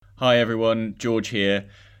Hi everyone, George here.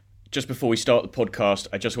 Just before we start the podcast,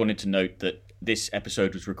 I just wanted to note that this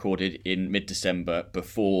episode was recorded in mid-December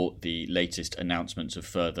before the latest announcements of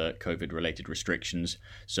further COVID-related restrictions,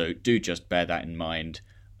 so do just bear that in mind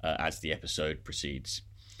as the episode proceeds.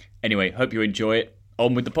 Anyway, hope you enjoy it.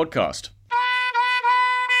 On with the podcast.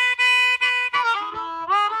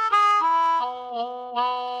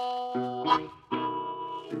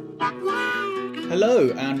 Hello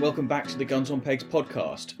and welcome back to the Guns on Pegs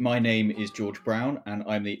podcast. My name is George Brown and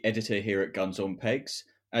I'm the editor here at Guns on Pegs.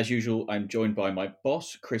 As usual, I'm joined by my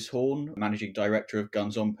boss, Chris Horn, managing director of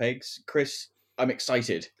Guns on Pegs. Chris, I'm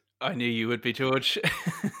excited. I knew you would be, George.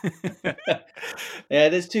 Yeah,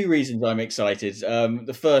 there's two reasons I'm excited.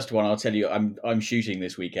 The first one, I'll tell you, I'm shooting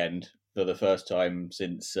this weekend for the first time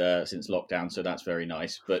since lockdown, so that's very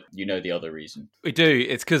nice. But you know the other reason. We do.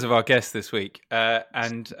 It's because of our guest this week,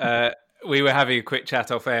 and we were having a quick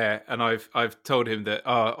chat off air, and I've told him that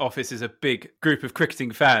our office is a big group of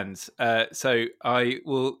cricketing fans. So I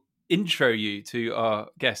will intro you to our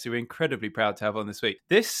guest, who we're incredibly proud to have on this week.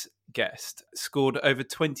 This guest scored over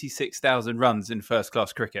 26,000 runs in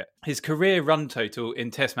first-class cricket. His career run total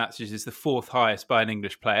in Test matches is the fourth highest by an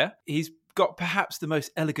English player. He's got perhaps the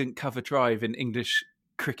most elegant cover drive in English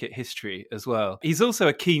cricket history as well. He's also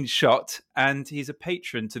a keen shot, and he's a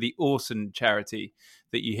patron to the Orson charity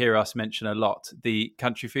that you hear us mention a lot, the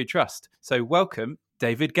Country Food Trust. So welcome,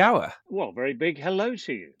 David Gower. Well, very big hello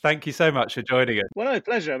to you. Thank you so much for joining us. Well, no,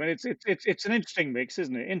 pleasure. I mean, it's an interesting mix,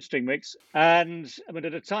 isn't it? Interesting mix. And I mean,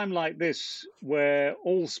 at a time like this, where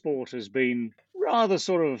all sport has been rather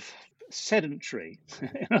sort of sedentary,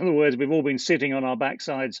 in other words, we've all been sitting on our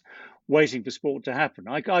backsides waiting for sport to happen.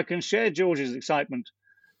 I can share George's excitement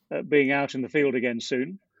at being out in the field again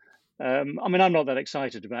soon. I mean, I'm not that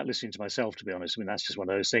excited about listening to myself, to be honest. I mean, that's just one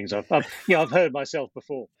of those things I've heard myself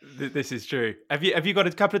before. This is true. Have you got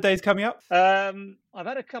a couple of days coming up? I've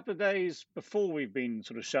had a couple of days before we've been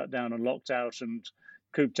sort of shut down and locked out and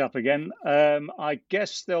cooped up again. I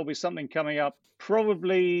guess there'll be something coming up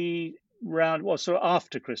probably sort of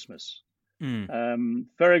after Christmas.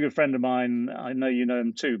 Very good friend of mine, I know you know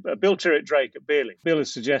him too, Bill Tyrwhitt-Drake at Beerley. Bill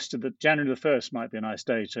has suggested that January the 1st might be a nice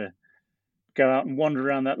day to go out and wander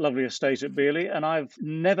around that lovely estate at Beerley, and I've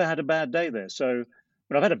never had a bad day there. So,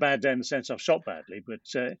 I've had a bad day in the sense I've shot badly, but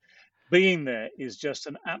being there is just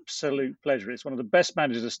an absolute pleasure. It's one of the best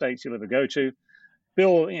managed estates you'll ever go to.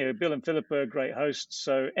 Bill and Philip are great hosts,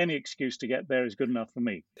 so any excuse to get there is good enough for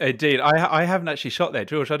me. Indeed. I haven't actually shot there,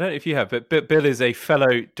 George. I don't know if you have, but Bill is a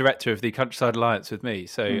fellow director of the Countryside Alliance with me,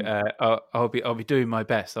 so I'll be doing my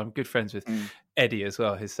best. I'm good friends with Eddie as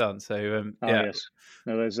well, his son. So yes,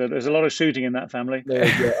 no, there's a lot of shooting in that family.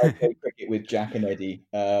 I played cricket with Jack and Eddie,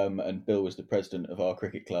 and Bill was the president of our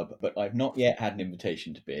cricket club, but I've not yet had an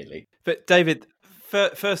invitation to Beerley. But David,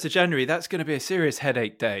 1st of January, that's going to be a serious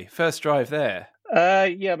headache day. First drive there.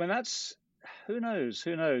 Yeah, I mean, that's, who knows?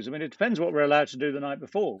 I mean, it depends what we're allowed to do the night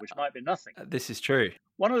before, which might be nothing. This is true.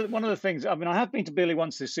 One of the things, I mean, I have been to Beerley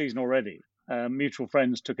once this season already. Mutual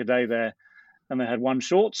friends took a day there and they had one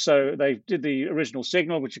short. So they did the original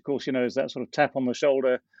signal, which of course, is that sort of tap on the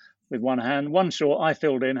shoulder with one hand. One short, I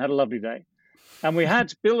filled in, had a lovely day. And we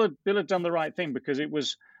had, Bill had done the right thing because it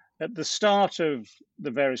was at the start of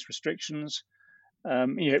the various restrictions.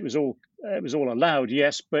 It was all allowed,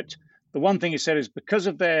 yes, but the one thing he said is because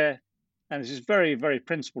of their, and this is very, very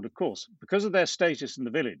principled, of course, because of their status in the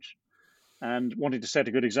village and wanting to set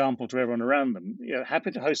a good example to everyone around them,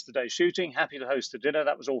 happy to host the day shooting, happy to host the dinner,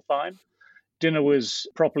 that was all fine. Dinner was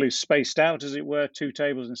properly spaced out, as it were, 2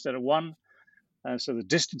 tables instead of 1. So the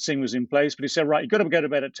distancing was in place, but he said, right, you've got to go to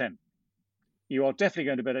bed at 10. You are definitely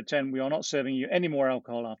going to bed at 10. We are not serving you any more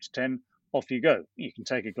alcohol after 10. Off you go. You can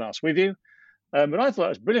take a glass with you. But I thought it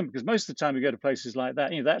was brilliant because most of the time we go to places like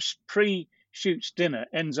that, that pre-shoot dinner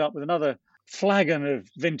ends up with another flagon of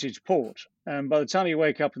vintage port. And by the time you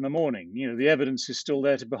wake up in the morning, the evidence is still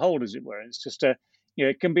there to behold, as it were. It's just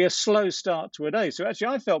it can be a slow start to a day. So actually,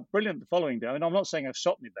 I felt brilliant the following day. I mean, I'm not saying I've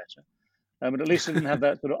shot any better, but at least I didn't have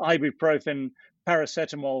that sort of ibuprofen,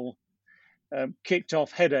 paracetamol, kicked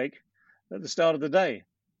off headache at the start of the day.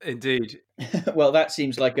 Indeed. Well, that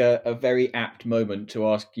seems like a very apt moment to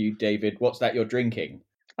ask you, David, what's that you're drinking?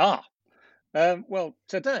 Well,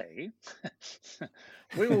 today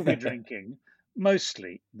we will be drinking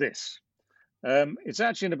mostly this. It's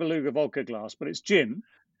actually in a Beluga vodka glass, but it's gin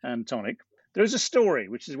and tonic. There is a story,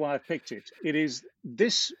 which is why I picked it. It is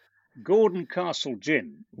this Gordon Castle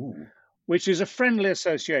gin, which is a friendly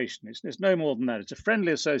association. It's no more than that. It's a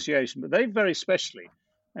friendly association, but they very specially,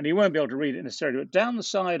 and you won't be able to read it necessarily, but down the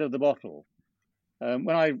side of the bottle,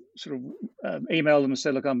 when I sort of emailed them and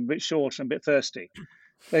said, look, I'm a bit short and a bit thirsty,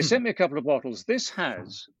 They sent me a couple of bottles. This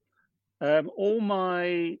has all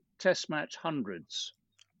my Test match hundreds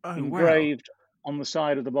engraved on the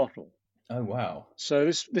side of the bottle. Oh, wow. So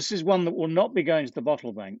this is one that will not be going to the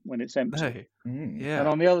bottle bank when it's empty. No. Yeah. And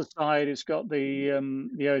on the other side, it's got the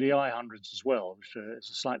ODI hundreds as well, which is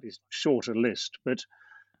a slightly shorter list. But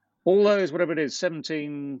all those, whatever it is,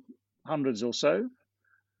 1700s or so,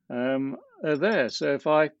 are there. So if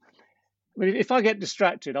I get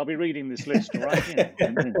distracted, I'll be reading this list, all right?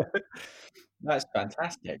 That's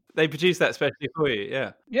fantastic. They produced that especially for you,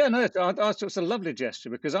 yeah. Yeah, no, I thought it's a lovely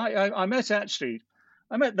gesture because I met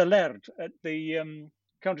the Laird at the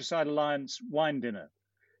Countryside Alliance wine dinner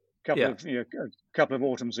a couple of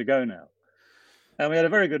autumns ago now, and we had a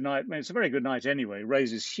very good night. I mean, it's a very good night anyway. It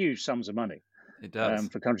raises huge sums of money. It does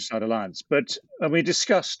for Countryside Alliance. But we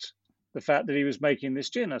discussed the fact that he was making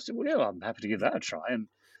this gin. I said, well, yeah, I'm happy to give that a try, and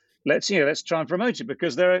let's try and promote it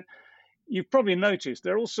because you've probably noticed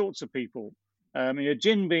there are all sorts of people.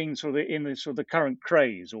 Gin being sort of in the current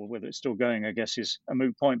craze, or whether it's still going, I guess is a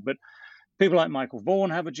moot point. But people like Michael Vaughan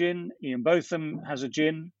have a gin. Ian Botham has a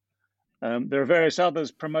gin. There are various others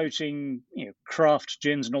promoting craft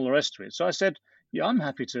gins and all the rest of it. So I said, yeah, I'm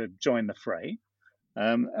happy to join the fray.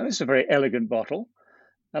 And it's a very elegant bottle.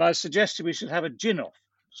 And I suggested we should have a gin off.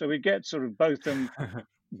 So we get sort of Botham,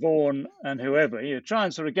 Vaughan, and whoever. Try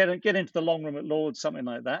and sort of get into the long room at Lord's, something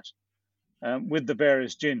like that, with the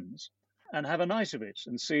various gins, and have a night of it,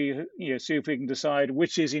 and see if we can decide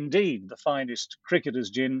which is indeed the finest cricketer's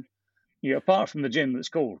gin. Apart from the gin that's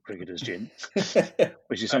called cricketer's gin,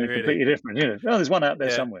 which is something completely different. There's one out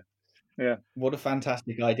there somewhere. Yeah. What a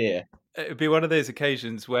fantastic idea. It would be one of those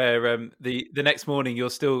occasions where the next morning you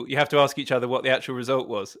have to ask each other what the actual result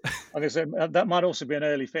was. Like I said, that might also be an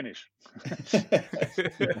early finish.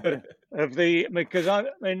 Because I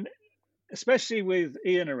mean, especially with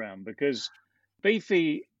Ian around, because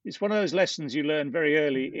Beefy, it's one of those lessons you learn very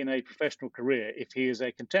early in a professional career if he is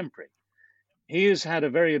a contemporary. He has had a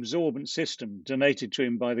very absorbent system donated to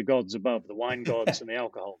him by the gods above, the wine gods and the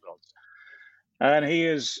alcohol gods. And he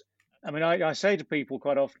is, I say to people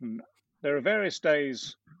quite often, there are various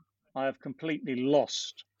days I have completely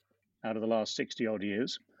lost out of the last 60 odd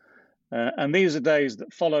years. And these are days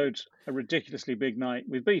that followed a ridiculously big night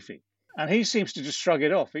with Beefy. And he seems to just shrug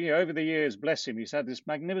it off. Over the years, bless him, he's had this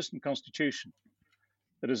magnificent constitution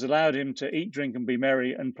that has allowed him to eat, drink, and be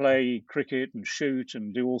merry, and play cricket and shoot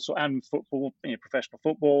and do also and football, professional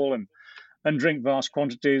football, and drink vast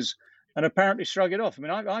quantities, and apparently shrug it off.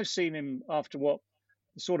 I've seen him after the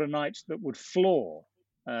sort of nights that would floor,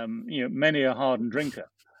 many a hardened drinker,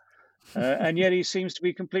 and yet he seems to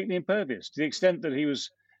be completely impervious to the extent that he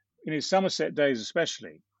was in his Somerset days,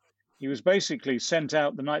 especially. He was basically sent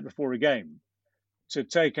out the night before a game to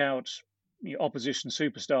take out opposition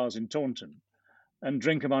superstars in Taunton and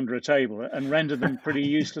drink them under a table and render them pretty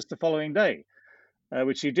useless the following day,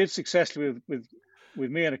 which he did successfully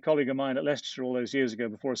with me and a colleague of mine at Leicestershire all those years ago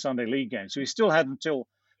before a Sunday league game. So he still had until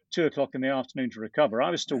 2:00 in the afternoon to recover.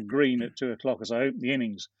 I was still green at 2:00 as I opened the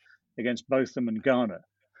innings against Botham and Garner,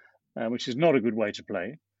 which is not a good way to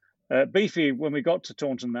play. Beefy, when we got to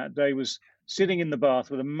Taunton that day, was sitting in the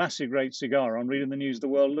bath with a massive great cigar on, reading the news of the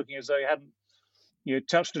world, looking as though he hadn't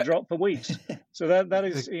touched a drop for weeks. So that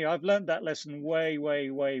is, I've learned that lesson way, way,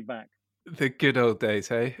 way back. The good old days,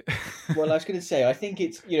 hey? Well, I was going to say, I think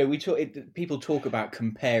it's, people talk about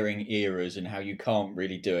comparing eras and how you can't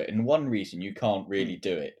really do it. And one reason you can't really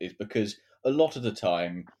do it is because a lot of the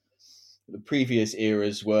time, the previous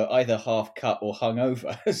eras were either half cut or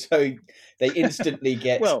hungover. So they instantly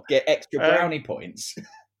get extra brownie points.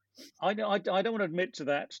 I don't want to admit to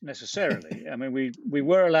that necessarily. We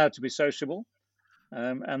were allowed to be sociable.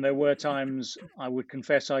 And there were times, I would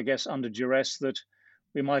confess, I guess, under duress, that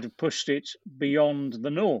we might have pushed it beyond the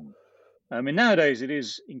norm. Nowadays it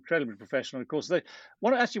is incredibly professional. Of course,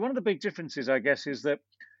 one of the big differences, I guess, is that,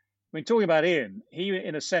 talking about Ian, he,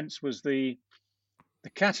 in a sense, was the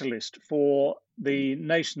catalyst for the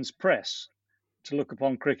nation's press to look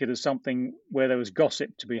upon cricket as something where there was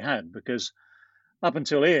gossip to be had, because up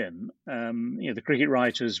until Ian, the cricket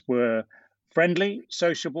writers were friendly,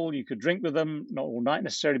 sociable. You could drink with them, not all night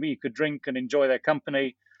necessarily, but you could drink and enjoy their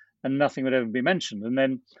company, and nothing would ever be mentioned. And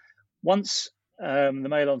then once the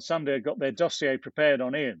Mail on Sunday had got their dossier prepared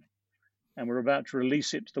on Ian and were about to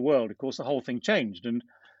release it to the world, of course, the whole thing changed. And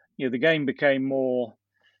the game became more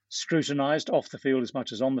scrutinised off the field as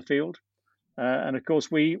much as on the field. And of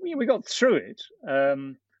course, we got through it. There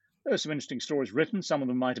were some interesting stories written. Some of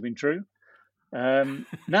them might have been true.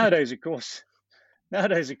 Nowadays, of course,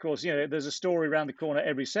 there's a story around the corner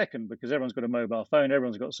every second because everyone's got a mobile phone,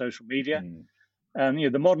 everyone's got social media. And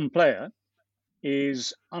the modern player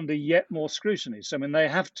is under yet more scrutiny. So, I mean,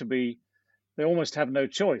 they almost have no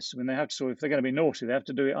choice. I mean, they have to if they're going to be naughty, they have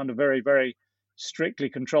to do it under very, very strictly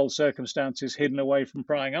controlled circumstances, hidden away from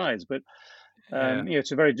prying eyes. But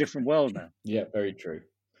it's a very different world now. Yeah, very true.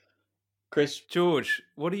 Chris? George,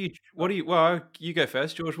 well, you go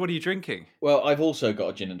first. George, what are you drinking? Well, I've also got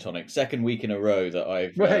a gin and tonic. Second week in a row that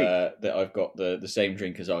I've got the same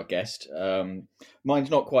drink as our guest. Mine's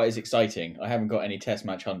not quite as exciting. I haven't got any test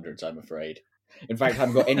match hundreds, I'm afraid. In fact, I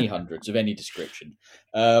haven't got any hundreds of any description.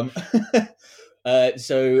 So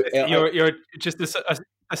you're just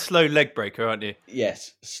a slow leg breaker, aren't you?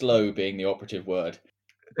 Yes, slow being the operative word.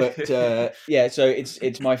 But so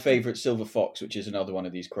it's my favourite Silver Fox, which is another one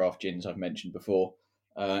of these craft gins I've mentioned before,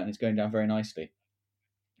 and it's going down very nicely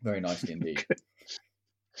indeed.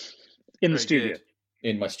 In the studio,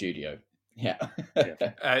 in my studio, yeah.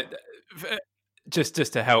 Just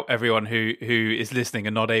to help everyone who is listening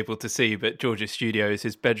and not able to see, but George's studio is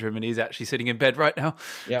his bedroom, and he's actually sitting in bed right now.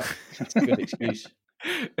 Yeah, that's a good excuse.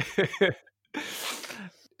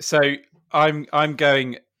 So I'm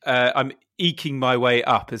eking my way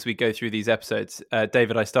up as we go through these episodes.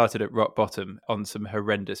 David, I started at rock bottom on some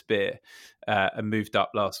horrendous beer and moved up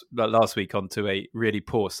last week onto a really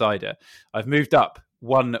poor cider. I've moved up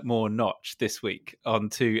one more notch this week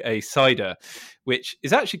onto a cider, which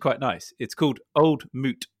is actually quite nice. It's called Old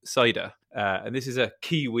Moot Cider, and this is a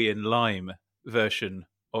kiwi and lime version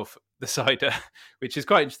of the cider, which is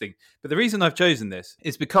quite interesting. But the reason I've chosen this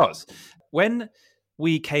is because when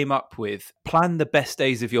we came up with Plan the Best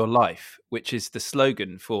Days of Your Life, which is the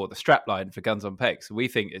slogan for the strapline for Guns on Pegs. We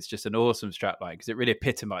think it's just an awesome strapline because it really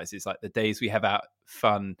epitomizes like the days we have out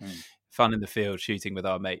fun in the field, shooting with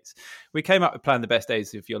our mates. We came up with Plan the Best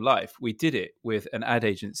Days of Your Life. We did it with an ad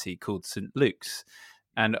agency called St. Luke's.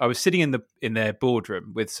 And I was sitting in their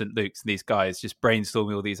boardroom with St. Luke's and these guys just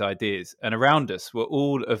brainstorming all these ideas. And around us were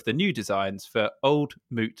all of the new designs for Old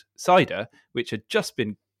Moot Cider, which had just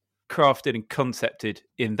been crafted and concepted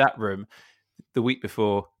in that room the week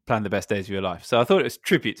before Plan the Best Days of Your Life. So I thought it was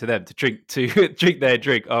tribute to them to drink their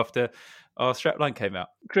drink after our strapline came out.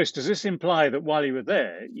 Chris, does this imply that while you were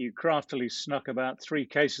there, you craftily snuck about 3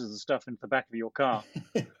 cases of stuff into the back of your car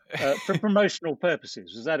for promotional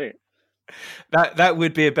purposes? Is that it? That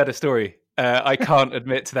would be a better story. I can't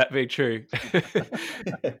admit to that being true,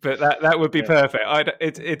 but that would be perfect.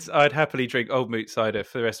 I'd happily drink Old Moot cider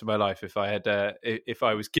for the rest of my life if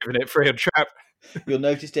I was given it free on trap. You'll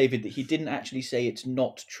notice, David, that he didn't actually say it's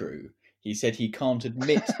not true. He said he can't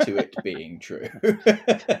admit to it being true.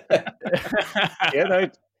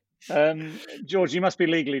 George, you must be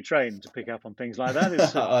legally trained to pick up on things like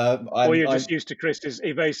that. Or you're just used to Chris's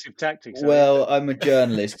evasive tactics. Well, I'm a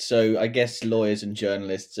journalist, so I guess lawyers and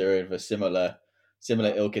journalists are of a similar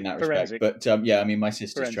ilk in that respect. But my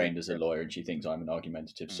sister's trained as a lawyer, and she thinks I'm an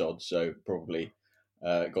argumentative sod, so probably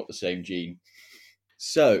got the same gene.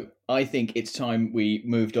 So I think it's time we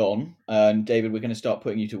moved on. And David, we're going to start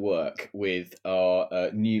putting you to work with our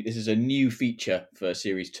this is a new feature for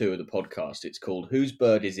series 2 of the podcast. It's called Whose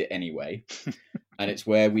Bird Is It Anyway? And it's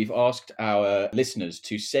where we've asked our listeners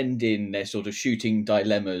to send in their sort of shooting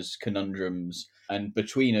dilemmas, conundrums. And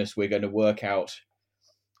between us, we're going to work out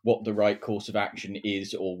what the right course of action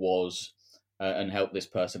is or was and help this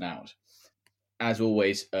person out. As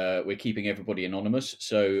always, we're keeping everybody anonymous.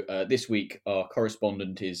 So this week, our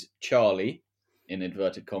correspondent is Charlie, in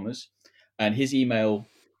inverted commas, and his email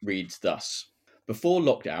reads thus. Before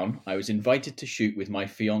lockdown, I was invited to shoot with my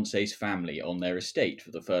fiance's family on their estate for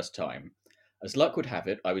the first time. As luck would have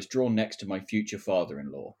it, I was drawn next to my future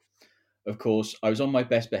father-in-law. Of course, I was on my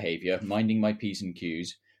best behaviour, minding my P's and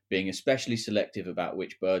Q's, being especially selective about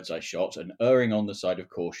which birds I shot and erring on the side of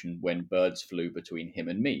caution when birds flew between him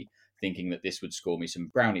and me, thinking that this would score me some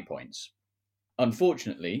brownie points.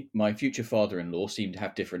 Unfortunately, my future father-in-law seemed to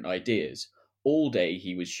have different ideas. All day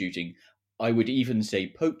he was shooting, I would even say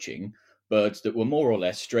poaching, birds that were more or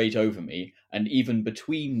less straight over me and even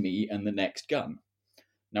between me and the next gun.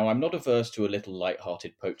 Now, I'm not averse to a little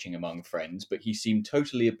light-hearted poaching among friends, but he seemed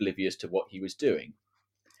totally oblivious to what he was doing.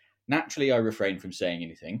 Naturally, I refrained from saying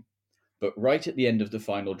anything, but right at the end of the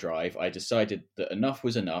final drive, I decided that enough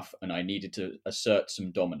was enough and I needed to assert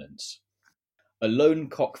some dominance. A lone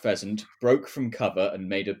cock pheasant broke from cover and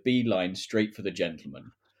made a beeline straight for the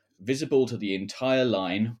gentleman. Visible to the entire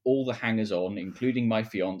line, all the hangers-on, including my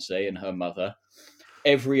fiancée and her mother,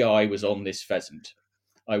 every eye was on this pheasant.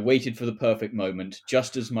 I waited for the perfect moment,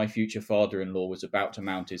 just as my future father-in-law was about to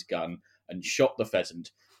mount his gun, and shot the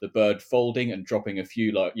pheasant, the bird folding and dropping a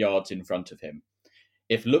few yards in front of him.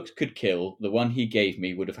 If looks could kill, the one he gave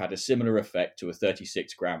me would have had a similar effect to a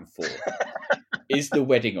 36-gram 4. Is the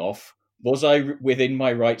wedding off? Was I within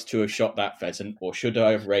my rights to have shot that pheasant, or should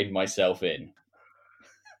I have reined myself in?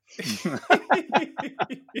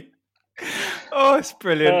 Oh, it's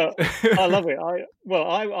brilliant. I love it.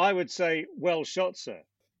 I would say, well shot, sir.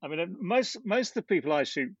 I mean, most of the people I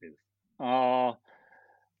shoot with are,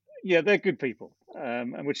 they're good people,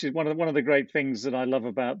 and which is one of the great things that I love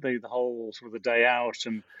about the whole sort of the day out.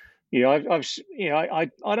 And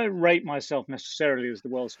I don't rate myself necessarily as the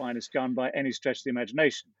world's finest gun by any stretch of the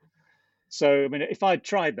imagination. So I mean, if I'd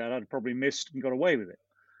tried that, I'd have probably missed and got away with it.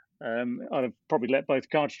 I'd have probably let both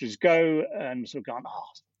cartridges go and sort of gone,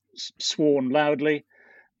 sworn loudly,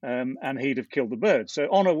 and he'd have killed the bird. So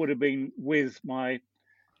honour would have been with my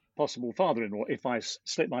possible father-in-law if I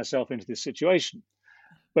slipped myself into this situation.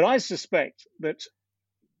 But I suspect that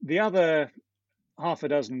the other half a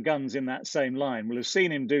dozen guns in that same line will have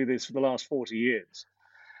seen him do this for the last 40 years.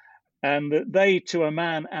 And that they, to a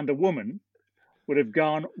man and a woman, would have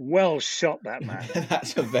gone, well shot, that man.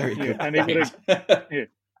 That's a very good and point. it would have,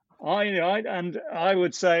 I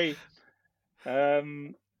would say,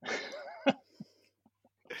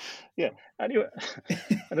 anyway,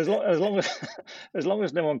 and as long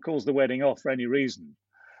as no one calls the wedding off for any reason,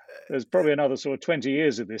 there's probably another sort of 20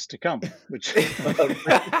 years of this to come, which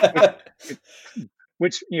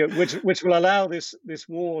will allow this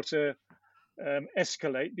war to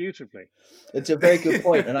escalate beautifully. It's a very good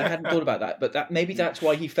point, and I hadn't thought about that. But maybe that's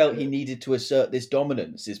why he felt he needed to assert this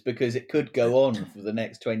dominance, is because it could go on for the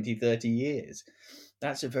next 20, 30 years.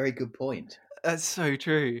 That's a very good point. That's so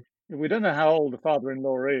true. We don't know how old the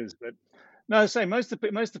father-in-law is, but no, I say most of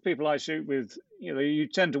the people I shoot with, you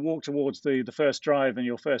tend to walk towards the first drive and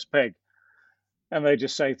your first peg, and they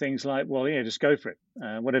just say things like, "Well, just go for it,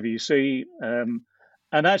 whatever you see," and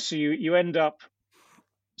actually you end up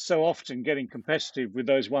so often getting competitive with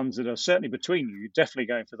those ones that are certainly between you. You're definitely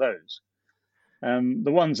going for those.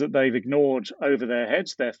 The ones that they've ignored over their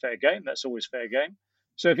heads, they're fair game. That's always fair game.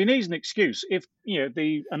 So if he needs an excuse, if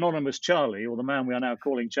the anonymous Charlie, or the man we are now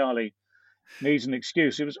calling Charlie, needs an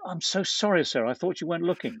excuse, it was, "I'm so sorry, sir. I thought you weren't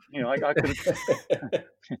looking. I could.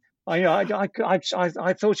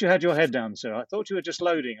 I thought you had your head down, sir. I thought you were just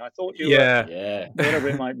loading. I thought you were whatever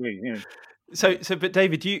it might be." So, but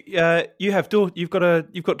David, you've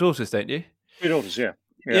got daughters, don't you? 2 daughters, yeah.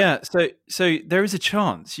 Yeah. So there is a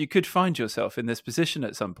chance you could find yourself in this position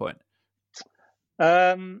at some point.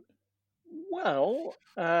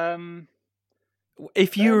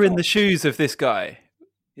 If you were in the shoes of this guy,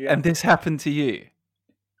 and this happened to you,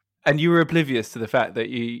 and you were oblivious to the fact that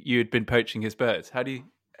you had been poaching his birds, how do you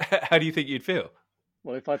think you'd feel?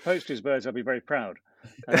 Well, if I poached his birds, I'd be very proud.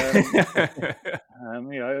 So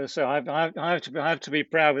I have to be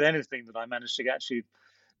proud with anything that I manage to actually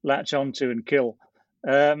latch onto and kill.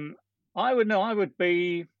 I would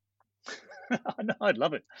be. I'd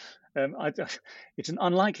love it. It's an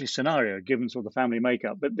unlikely scenario given sort of the family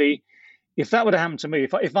makeup, but if that would have happened to me,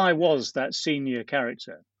 if I was that senior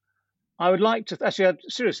character, I would like to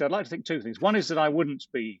seriously. I'd like to think 2 things. One is that I wouldn't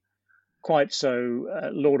be quite so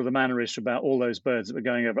Lord of the Manor-ish about all those birds that were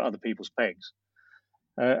going over other people's pegs.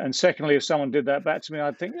 And secondly, if someone did that back to me,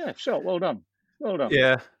 I'd think, yeah, sure, well done.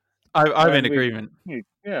 Yeah, I'm in agreement.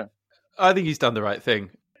 Yeah, I think he's done the right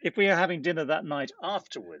thing. If we were having dinner that night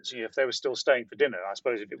afterwards, if they were still staying for dinner, I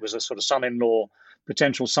suppose if it was a sort of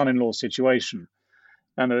potential son-in-law situation,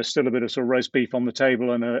 and there was still a bit of sort of roast beef on the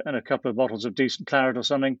table and a couple of bottles of decent claret or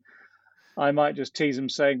something, I might just tease him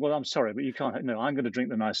saying, "Well, I'm sorry, but you can't. No, I'm going to drink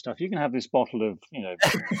the nice stuff. You can have this bottle of,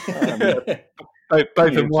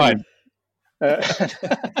 both in wine." It's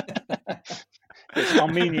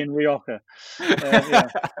Armenian Rioja.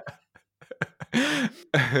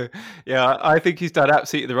 Yeah, I think he's done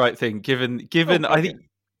absolutely the right thing. Given, I think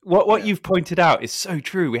what you've pointed out is so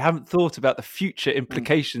true. We haven't thought about the future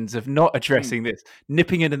implications of not addressing this,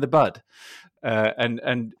 nipping it in the bud,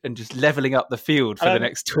 and just leveling up the field for the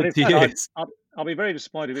next 20 years. I'll be very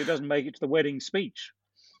disappointed if it doesn't make it to the wedding speech.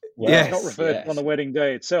 Well, it's not referred to on the wedding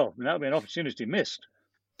day itself. That would be an opportunity missed.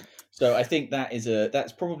 So I think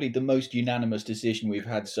that's probably the most unanimous decision we've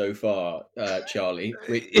had so far, Charlie.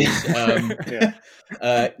 Which is,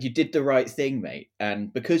 you did the right thing, mate,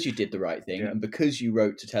 and because you did the right thing, and because you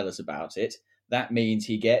wrote to tell us about it, that means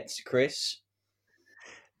he gets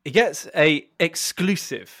a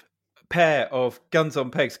exclusive pair of Guns on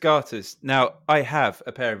Pegs garters. Now I have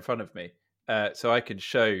a pair in front of me, so I can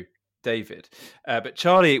show David, but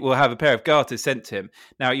Charlie will have a pair of garters sent to him.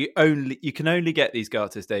 Now you can only get these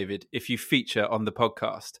garters, David, if you feature on the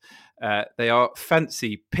podcast. They are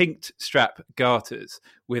fancy pinked strap garters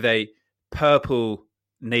with a purple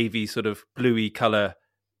navy sort of bluey colour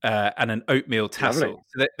and an oatmeal tassel. Lovely.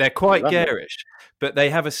 So they're quite Lovely. garish, but they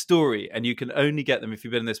have a story, and you can only get them if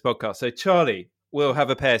you've been in this podcast. So Charlie will have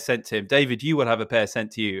a pair sent to him. David, you will have a pair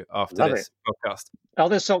sent to you after this podcast. Are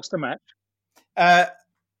there socks to match? Do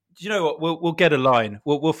you know what? We'll get a line.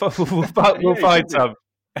 We'll find some.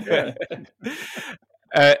 Yeah.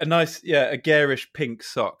 A nice, a garish pink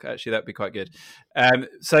sock. Actually, that'd be quite good.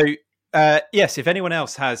 Yes, if anyone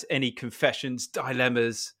else has any confessions,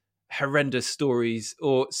 dilemmas, horrendous stories,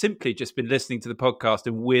 or simply just been listening to the podcast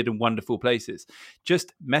in weird and wonderful places,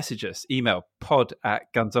 just message us, email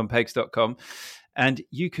pod@gunsonpegs.com, and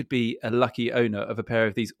you could be a lucky owner of a pair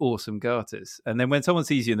of these awesome garters. And then when someone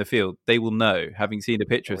sees you in the field, they will know, having seen a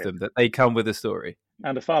picture of them, that they come with a story.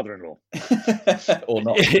 And a father-in-law. Or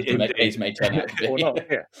not. It may turn out to be. Or not,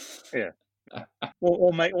 yeah.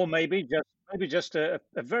 Or maybe just a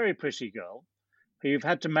very pretty girl who you've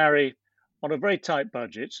had to marry on a very tight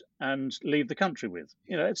budget and leave the country with.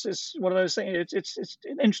 It's one of those things. It's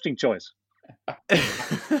an interesting choice.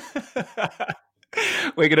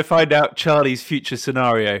 We're going to find out Charlie's future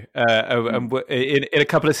scenario, and in a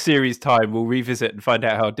couple of series' time, we'll revisit and find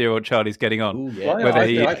out how dear old Charlie's getting on. Ooh, yeah.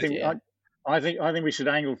 I think we should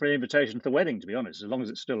angle for an invitation to the wedding. To be honest, as long as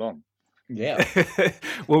it's still on. Yeah,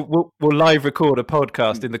 we'll live record a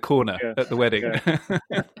podcast in the corner at the wedding.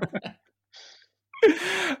 Yeah.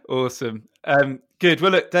 Awesome. Good.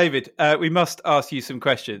 Well, look, David, we must ask you some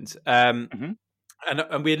questions.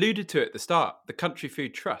 And we alluded to it at the start, the Country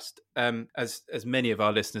Food Trust. As many of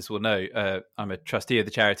our listeners will know, I'm a trustee of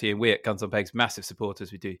the charity, and we at Guns on Pegs, massive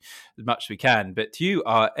supporters. We do as much as we can. But you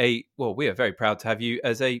are we are very proud to have you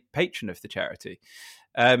as a patron of the charity.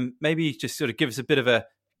 Maybe just sort of give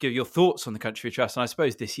your thoughts on the Country Food Trust, and I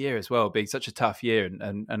suppose this year as well, being such a tough year,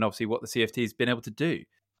 and obviously what the CFT has been able to do.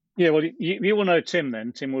 Yeah, well, you will know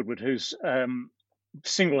Tim Woodward, who's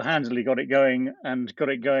single-handedly got it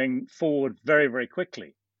going forward very, very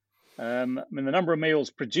quickly. The number of meals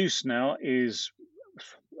produced now is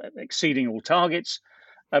exceeding all targets.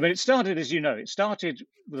 It started, as you know,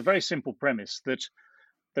 with a very simple premise that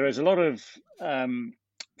there is a lot of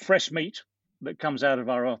fresh meat that comes out of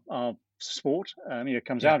our sport,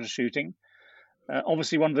 comes out of shooting.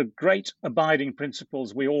 Obviously, one of the great abiding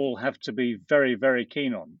principles we all have to be very, very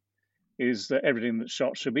keen on is that everything that's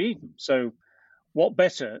shot should be eaten. So what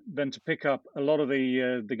better than to pick up a lot of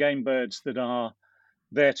the game birds that are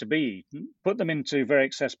there to be eaten, put them into very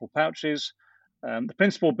accessible pouches. The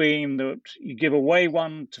principle being that you give away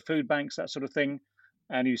one to food banks, that sort of thing,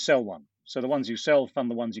 and you sell one. So the ones you sell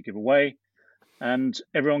fund the ones you give away. And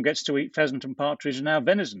everyone gets to eat pheasant and partridge and now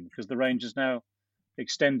venison, because the range is now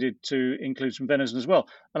extended to include some venison as well.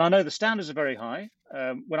 And I know the standards are very high.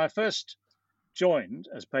 When I first joined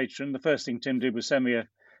as patron, the first thing Tim did was send me a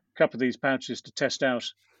couple of these pouches to test out.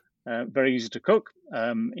 Very easy to cook,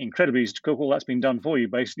 incredibly easy to cook. All that's been done for you.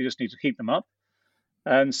 Basically, you just need to keep them up.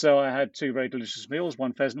 And so I had two very delicious meals: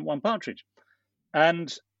 one pheasant, one partridge.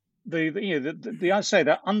 And I'd say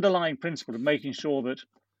that underlying principle of making sure that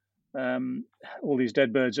all these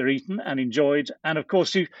dead birds are eaten and enjoyed, and of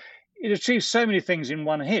course it achieves so many things in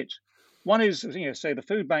one hit. One is, say the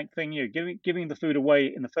food bank thing. Giving the food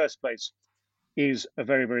away in the first place is a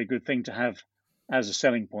very, very good thing to have as a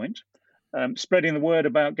selling point. Spreading the word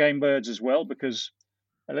about game birds as well, because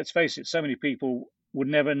let's face it, so many people would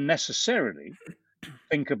never necessarily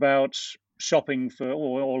think about shopping for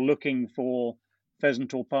or looking for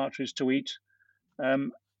pheasant or partridge to eat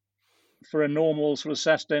for a normal sort of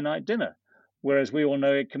Saturday night dinner, whereas we all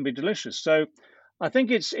know it can be delicious. So I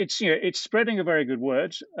think it's spreading a very good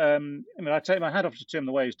word. I take my hat off to Tim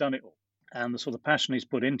the way he's done it all and the sort of passion he's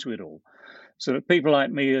put into it all, so that people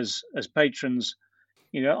like me as patrons,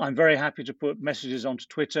 I'm very happy to put messages onto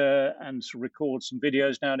Twitter and to record some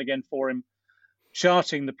videos now and again for him,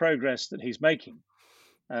 charting the progress that he's making.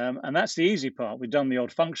 And that's the easy part. We've done the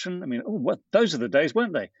odd function. Those are the days,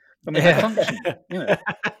 weren't they? When we had function.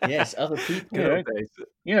 Yes, other people.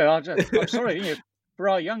 I'm sorry. For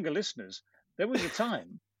our younger listeners, there was a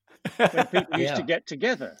time when people used to get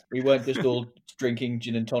together. We weren't just all drinking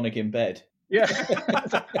gin and tonic in bed. Yeah.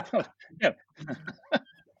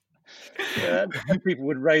 People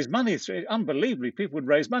would raise money. Unbelievably, people would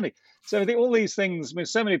raise money. So all these things,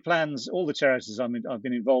 so many plans, all the charities I've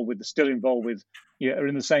been involved with, are still involved with, are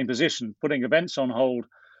in the same position, putting events on hold,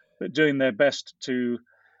 but doing their best to,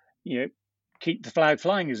 keep the flag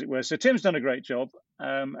flying, as it were. So Tim's done a great job,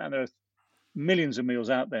 and there are millions of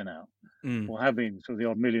meals out there now, or have been, sort of the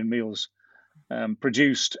odd million meals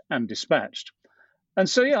produced and dispatched. And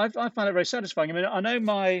so, I find it very satisfying. I know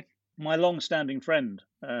my long-standing friend,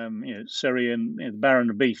 Surrey and the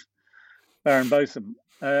Baron of Beef, Baron Botham.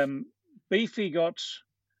 Beefy got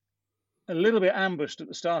a little bit ambushed at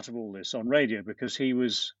the start of all this on radio because he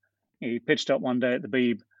pitched up one day at the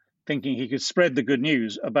Beeb thinking he could spread the good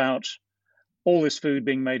news about all this food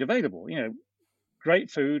being made available. Great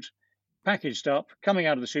food, packaged up, coming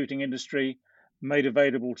out of the shooting industry, made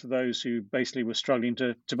available to those who basically were struggling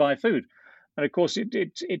to buy food. And of course,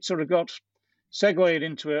 it sort of got segued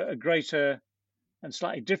into a greater and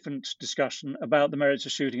slightly different discussion about the merits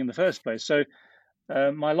of shooting in the first place. So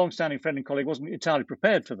my long-standing friend and colleague wasn't entirely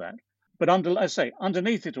prepared for that. But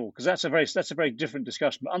underneath it all, because that's a very different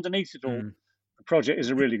discussion. But underneath it all, the project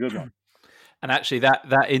is a really good one. And actually,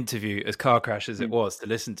 that interview, as car crash as it was to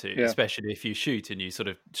listen to, especially if you shoot and you sort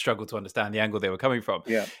of struggle to understand the angle they were coming from.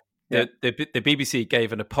 The BBC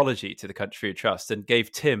gave an apology to the Country Food Trust and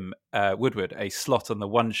gave Tim Woodward a slot on the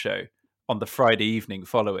One Show on the Friday evening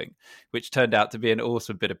following, which turned out to be an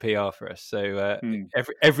awesome bit of PR for us. So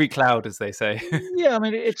every cloud, as they say. Yeah,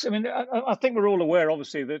 I think we're all aware,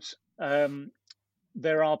 obviously, that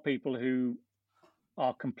there are people who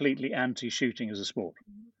are completely anti-shooting as a sport.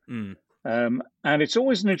 And it's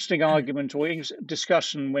always an interesting argument or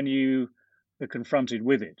discussion when you are confronted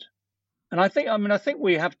with it. And I think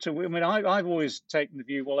we have to. I've always taken the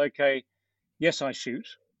view, well, okay, yes, I shoot,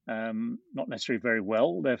 not necessarily very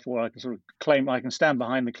well. Therefore, I can sort of claim I can stand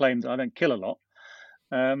behind the claim that I don't kill a lot.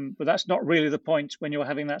 But that's not really the point when you're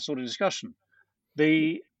having that sort of discussion.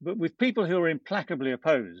 But with people who are implacably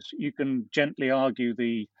opposed, you can gently argue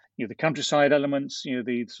the countryside elements,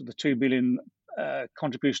 the 2 billion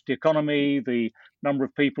contribution to the economy, the number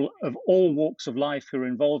of people of all walks of life who are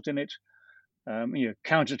involved in it,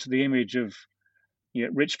 counter to the image of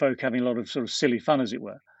rich folk having a lot of sort of silly fun, as it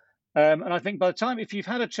were. And I think by the time, if you've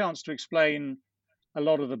had a chance to explain a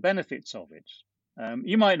lot of the benefits of it,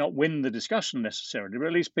 you might not win the discussion necessarily, but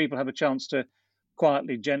at least people have a chance to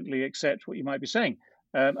quietly, gently accept what you might be saying.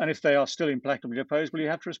 And if they are still implacably opposed, well, you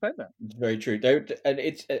have to respect that. It's very true. And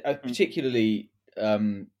it's particularly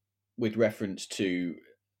with reference to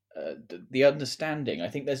the understanding. I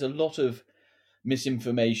think there's a lot of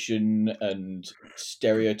misinformation and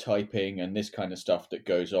stereotyping and this kind of stuff that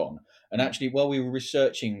goes on. And actually, while we were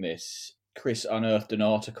researching this, Chris unearthed an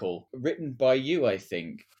article written by you, I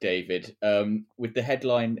think, David, with the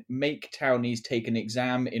headline, "Make Townies Take an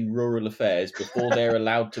Exam in Rural Affairs Before They're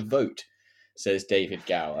Allowed to Vote," says David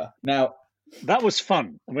Gower. Now, that was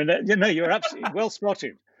fun. I mean, you're absolutely well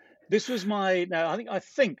spotted. This was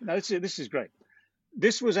this is great.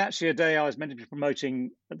 This was actually a day I was meant to be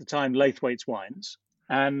promoting at the time Laithwaite's wines.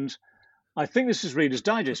 And I think this is Reader's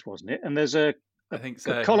Digest, wasn't it? And there's a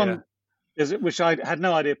column which I had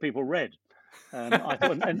no idea people read. I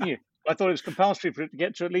thought it was compulsory for it to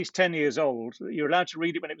get to at least 10 years old. You're allowed to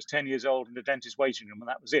read it when it was 10 years old in the dentist's waiting room, and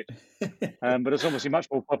that was it. But it's obviously much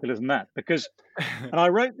more popular than that. And I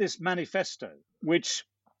wrote this manifesto, which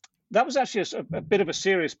that was actually a bit of a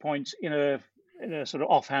serious point in a sort of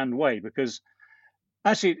offhand way, because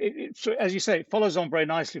actually, as you say, it follows on very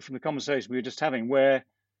nicely from the conversation we were just having, where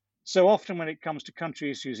so often when it comes to country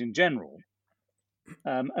issues in general,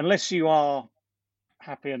 unless you are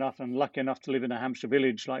happy enough and lucky enough to live in a Hampshire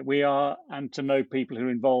village like we are, and to know people who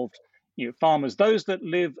are involved, farmers, those that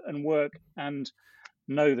live and work and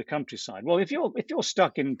know the countryside. Well, if you're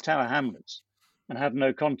stuck in Tower Hamlets and have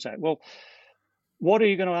no contact, well, what are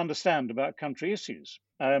you going to understand about country issues?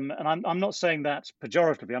 And I'm not saying that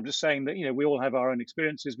pejoratively. I'm just saying that we all have our own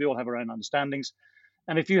experiences, we all have our own understandings,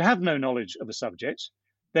 and if you have no knowledge of a subject,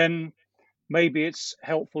 then maybe it's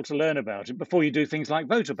helpful to learn about it before you do things like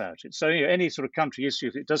vote about it. So any sort of country issue,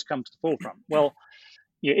 if it does come to the forefront, well,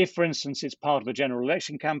 if, for instance, it's part of a general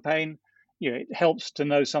election campaign, it helps to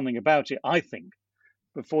know something about it, I think,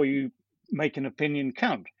 before you make an opinion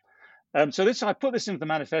count. So I put this into the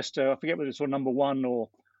manifesto. I forget whether it's number 1 or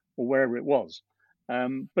wherever it was.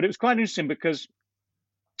 But it was quite interesting because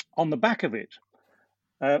on the back of it,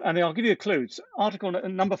 and I'll give you a clue, it's article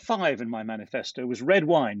number 5 in my manifesto was red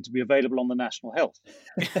wine to be available on the National Health.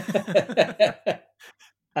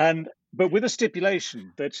 But with a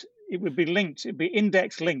stipulation that it'd be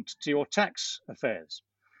index linked to your tax affairs.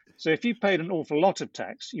 So if you paid an awful lot of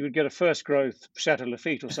tax, you would get a first growth Chateau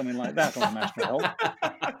Lafite or something like that on the National Health.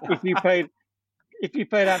 If you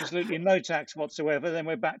paid absolutely no tax whatsoever, then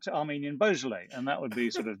we're back to Armenian Beaujolais, and that would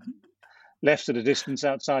be sort of left at a distance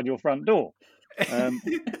outside your front door. So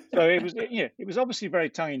it was obviously very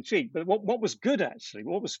tongue-in-cheek. But what was good, actually,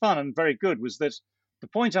 what was fun and very good, was that the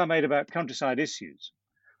point I made about countryside issues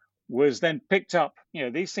was then picked up.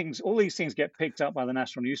 All these things get picked up by the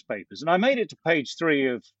national newspapers, and I made it to page 3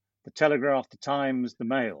 of the Telegraph, the Times, the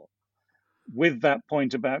Mail, with that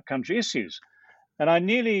point about country issues. And I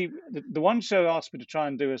nearly, the one show asked me to try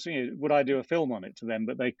and do would I do a film on it to them,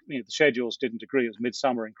 but they, the schedules didn't agree. It was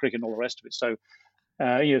midsummer and cricket and all the rest of it. So,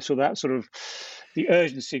 so that sort of, the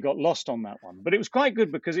urgency got lost on that one. But it was quite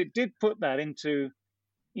good because it did put that into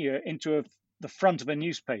the front of a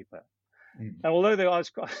newspaper. And although I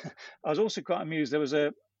was also quite amused. There was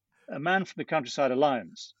a man from the Countryside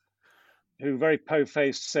Alliance who very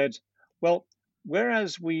po-faced said, well,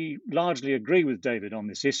 whereas we largely agree with David on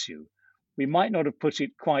this issue, we might not have put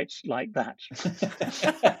it quite like that.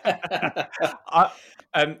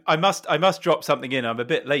 I must drop something in. I'm a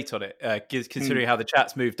bit late on it, considering how the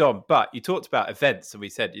chat's moved on. But you talked about events, and we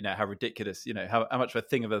said, how ridiculous, how much of a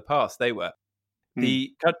thing of the past they were.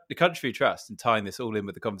 The Country Food Trust, and tying this all in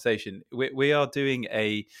with the conversation, we are doing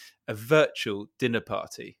a virtual dinner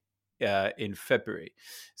party in February.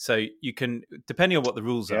 So you can, depending on what the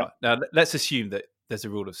rules are. Now, let's assume that there's a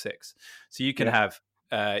rule of 6. So you can have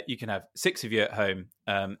 6 of you at home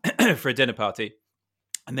for a dinner party,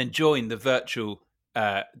 and then join the virtual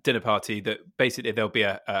dinner party. That basically there'll be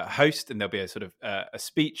a host, and there'll be a sort of a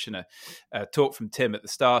speech and a talk from Tim at the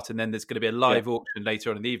start, and then there's going to be a live auction later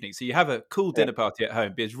on in the evening. So you have a cool dinner party at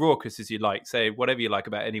home, be as raucous as you like, say whatever you like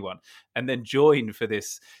about anyone, and then join for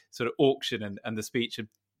this sort of auction and the speech, and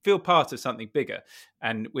feel part of something bigger.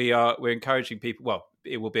 And we're encouraging people. Well,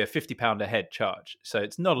 it will be a £50 a head charge, so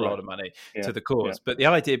it's not a lot of money to the cause. But the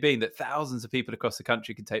idea being that thousands of people across the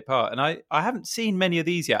country can take part. And I haven't seen many of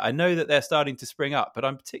these yet. I know that they're starting to spring up, but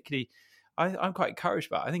I'm quite encouraged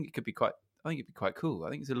by it. I think it'd be quite cool. I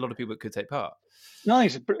think there's a lot of people that could take part. No,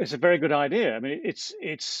 it's a very good idea. I mean,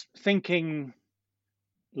 it's thinking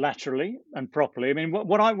laterally and properly. I mean,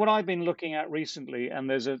 what I've been looking at recently, and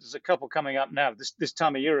there's a couple coming up now this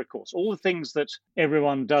time of year, of course, all the things that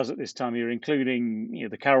everyone does at this time of year, including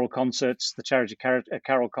the carol concerts, the charity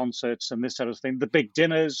carol concerts, and this sort of thing, the big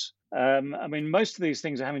dinners. I mean, most of these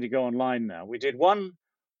things are having to go online now. We did one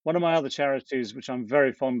of my other charities, which I'm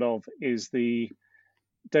very fond of, is the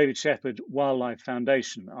David Shepherd Wildlife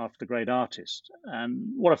Foundation, after the great artist.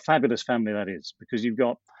 And what a fabulous family that is, because you've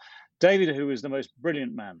got David, who is the most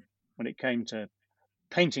brilliant man when it came to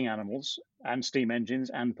painting animals and steam engines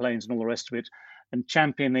and planes and all the rest of it, and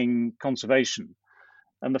championing conservation.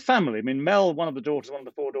 And the family, I mean, Mel, one of the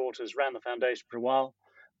 4 daughters, ran the foundation for a while.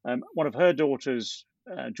 One of her daughters,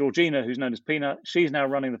 Georgina, who's known as Peanut, she's now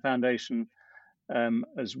running the foundation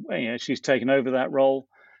as she's taken over that role.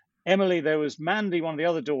 Emily, there was Mandy, one of the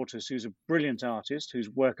other daughters, who's a brilliant artist, whose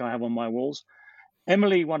work I have on my walls.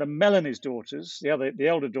 Emily, one of Melanie's daughters, the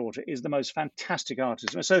elder daughter, is the most fantastic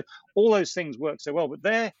artist. So all those things work so well, but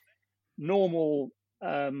their normal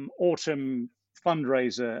autumn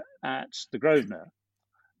fundraiser at the Grosvenor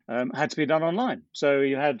had to be done online. So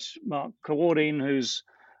you had Mark Cawardine, who's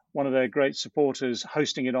one of their great supporters,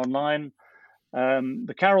 hosting it online.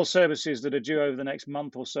 The carol services that are due over the next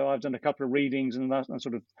month or so, I've done a couple of readings and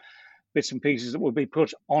sort of bits and pieces that will be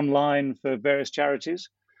put online for various charities.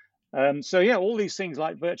 All these things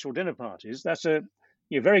like virtual dinner parties, that's a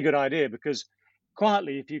very good idea, because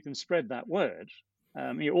quietly, if you can spread that word,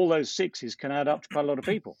 all those 6s can add up to quite a lot of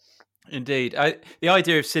people. Indeed. The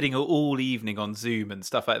idea of sitting all evening on Zoom and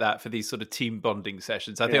stuff like that for these sort of team bonding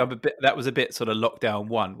sessions, I think that was a bit sort of lockdown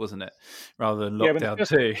 1, wasn't it? Rather than lockdown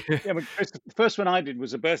 2. But Chris, the first one I did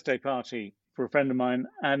was a birthday party for a friend of mine,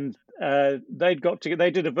 and they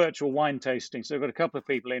did a virtual wine tasting. So they've got a couple of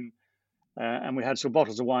people in, and we had some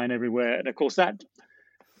bottles of wine everywhere. And of course, that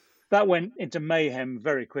went into mayhem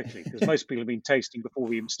very quickly, because most people have been tasting before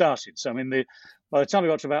we even started. So, I mean, by the time we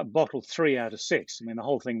got to about bottle 3 out of 6, I mean, the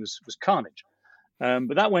whole thing was carnage.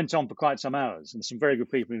 But that went on for quite some hours, and some very good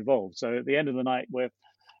people involved. So at the end of the night, we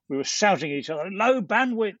were shouting at each other, "Low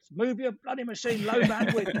bandwidth, move your bloody machine, low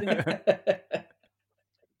bandwidth,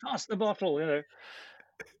 pass the bottle," you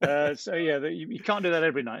can't do that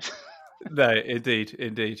every night. No, indeed.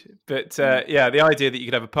 But the idea that you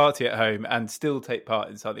could have a party at home and still take part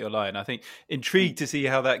in something online, I think, intrigued to see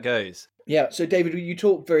how that goes. Yeah. So, David, you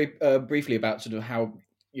talked very briefly about sort of how,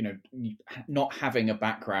 not having a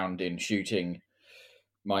background in shooting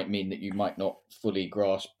might mean that you might not fully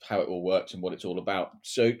grasp how it all works and what it's all about.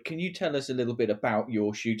 So can you tell us a little bit about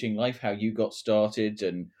your shooting life, how you got started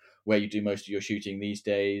and where you do most of your shooting these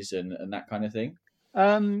days and that kind of thing?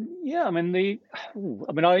 I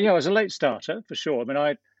was a late starter for sure. I mean,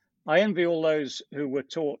 I envy all those who were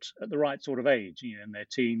taught at the right sort of age, in their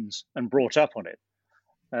teens, and brought up on it.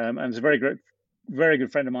 And there's a very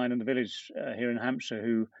good friend of mine in the village here in Hampshire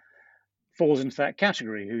who falls into that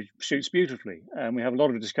category, who shoots beautifully. And we have a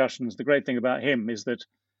lot of discussions. The great thing about him is that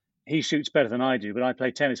he shoots better than I do, but I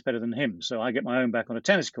play tennis better than him. So I get my own back on a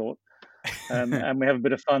tennis court. and we have a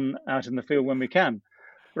bit of fun out in the field when we can.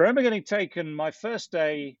 I remember getting taken my first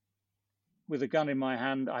day with a gun in my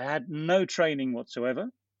hand. I had no training whatsoever.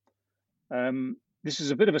 This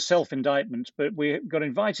is a bit of a self-indictment, but we got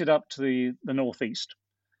invited up to the northeast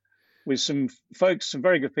with some folks, some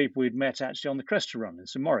very good people we'd met actually on the Cresta Run in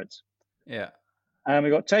St Moritz. Yeah. And we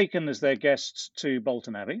got taken as their guests to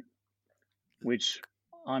Bolton Abbey, which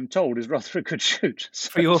I'm told is rather a good shoot.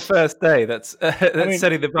 For your first day, that's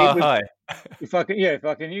setting the bar high. If I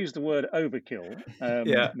can use the word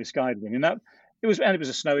overkill, misguided me. And it was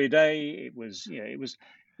a snowy day.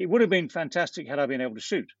 It would have been fantastic had I been able to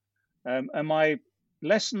shoot. And my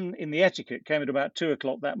lesson in the etiquette came at about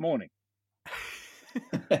 2:00 that morning.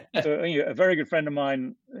 So, a very good friend of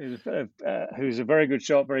mine who's a very good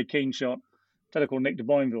shot, very keen shot, a fellow called Nick de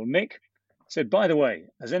Boinville. Nick said, "By the way,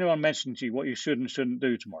 has anyone mentioned to you what you should and shouldn't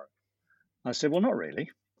do tomorrow?" I said, "Well, not really."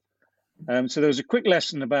 So there was a quick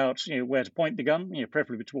lesson about where to point the gun,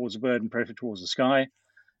 preferably towards the bird and preferably towards the sky,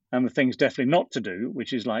 and the things definitely not to do,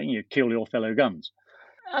 which is like kill your fellow guns.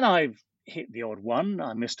 And I've hit the odd one.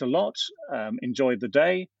 I missed a lot. Enjoyed the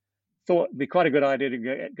day. Thought it'd be quite a good idea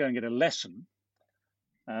to go and get a lesson.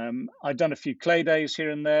 I'd done a few clay days here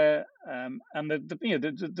and there, and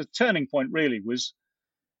the turning point really was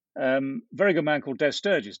a very good man called Des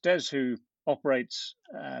Sturgis. Des, who operates,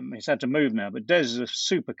 he's had to move now, but Des is a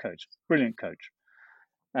super coach, brilliant coach,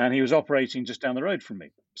 and he was operating just down the road from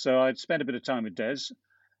me. So I'd spent a bit of time with Des.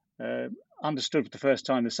 Understood for the first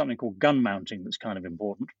time there's something called gun mounting that's kind of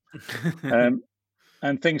important,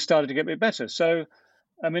 and things started to get a bit better. So.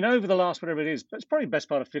 I mean, over the last, whatever it is, it's probably the best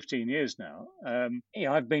part of 15 years now.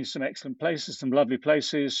 I've been to some excellent places, some lovely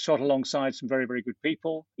places, shot alongside some very, very good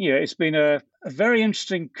people. It's been a very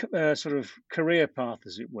interesting sort of career path,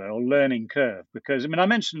 as it were, or learning curve. Because, I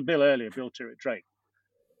mentioned Bill earlier, Bill Tyrwhitt-Drake.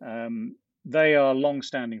 They are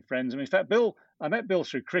long-standing friends. In fact, I met Bill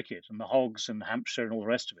through cricket and the Hogs and Hampshire and all the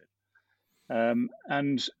rest of it.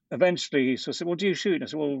 And eventually he sort of said, "Well, do you shoot?" And I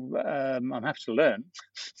said, "Well, I'm happy to learn,"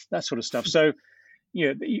 that sort of stuff. So,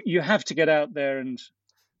 you have to get out there and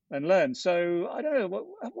learn. So I don't know.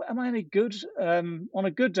 Am I any good? On a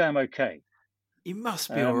good day, I'm okay. You must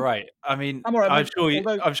be all right. I'm all right. I'm sure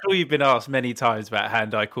you've been asked many times about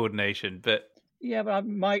hand-eye coordination, but yeah, but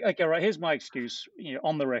okay, right. Here's my excuse,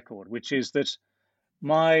 on the record, which is that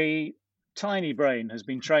my tiny brain has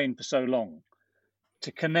been trained for so long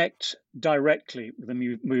to connect directly with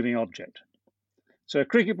a moving object. So a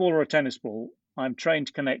cricket ball or a tennis ball, I'm trained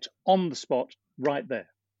to connect on the spot. Right there.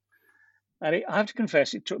 And I have to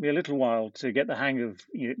confess, it took me a little while to get the hang of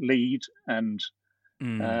lead and,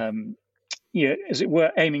 as it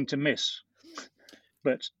were, aiming to miss,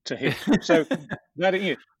 but to hit. So that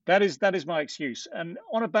is my excuse. And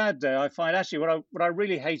on a bad day, I find actually what I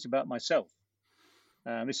really hate about myself.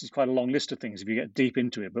 This is quite a long list of things if you get deep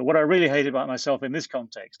into it. But what I really hate about myself in this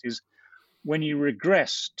context is when you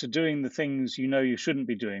regress to doing the things you shouldn't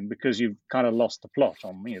be doing because you've kind of lost the plot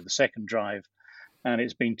on the second drive. And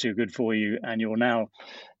it's been too good for you, and you're now,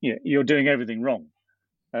 you're doing everything wrong.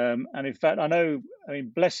 And in fact,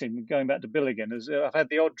 bless him, going back to Bill again, I've had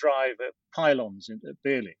the odd drive at pylons at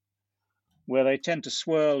Beerley, where they tend to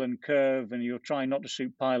swirl and curve, and you're trying not to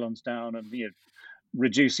shoot pylons down and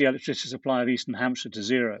reduce the electricity supply of Eastern Hampshire to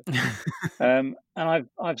zero. And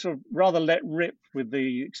I've sort of rather let rip with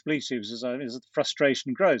the expletives as the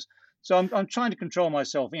frustration grows. So I'm trying to control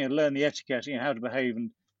myself, learn the etiquette, how to behave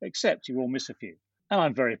and accept you will miss a few. And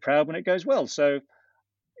I'm very proud when it goes well. So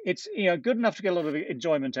it's good enough to get a lot of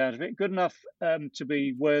enjoyment out of it, good enough to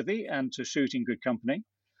be worthy and to shoot in good company.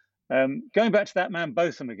 Going back to that man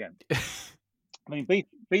Botham again.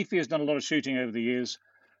 Beefy has done a lot of shooting over the years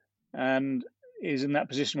and is in that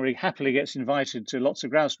position where he happily gets invited to lots of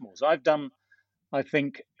grouse moors. I've done, I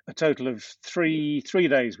think, a total of three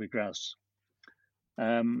days with grouse.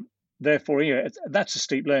 Therefore, that's a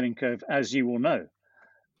steep learning curve, as you will know.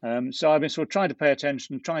 So I've been sort of trying to pay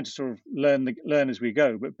attention, trying to sort of learn as we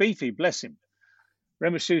go. But Beefy, bless him,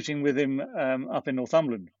 remember shooting with him up in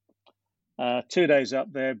Northumberland. 2 days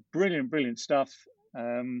up there, brilliant stuff.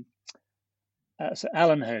 So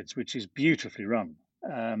Allen Heads, which is beautifully run.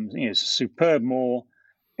 It's a superb moor.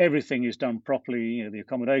 Everything is done properly. The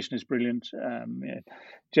accommodation is brilliant.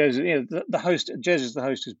 Jez, the host,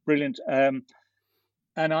 is brilliant.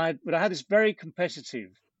 But I had this very competitive,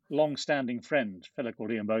 long-standing friend, a fellow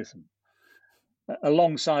called Ian Botham,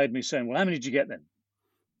 alongside me saying, "Well, how many did you get then?"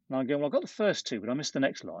 And I go, "Well, I got the first two, but I missed the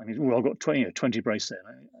next lot." And he's, "Well, I got 20 brace there."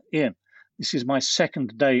 Ian, this is my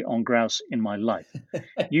second day on grouse in my life.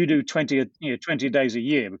 You do 20 days a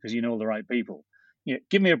year because you know all the right people.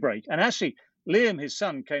 Give me a break. And actually, Liam, his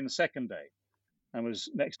son, came the second day. and was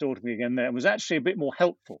next door to me again there, and was actually a bit more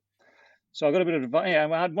helpful. So I got a bit of advice. Yeah,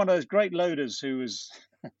 I had one of those great loaders who was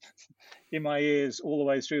in my ears all the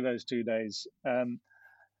way through those 2 days. And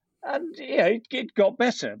yeah, it got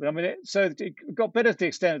better. But I mean, it got better to the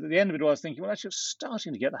extent that at the end of it, I was thinking, well, actually, I'm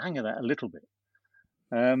starting to get the hang of that a little bit.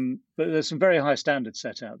 But there's some very high standards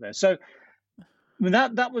set out there. So I mean,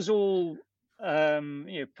 that was all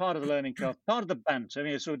part of the learning curve, part of the banter. I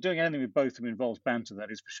mean, sort of doing anything with both of them involves banter,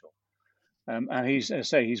 that is for sure. And he's, as I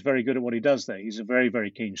say, he's very good at what he does there. He's a very,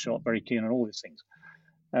 very keen shot, very keen on all these things.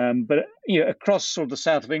 But across sort of the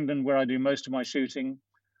south of England, where I do most of my shooting,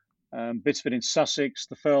 bits of it in Sussex,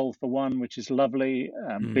 the Firle for one, which is lovely.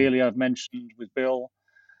 Bearley I've mentioned with Bill,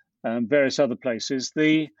 various other places.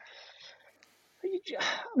 One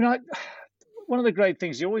of the great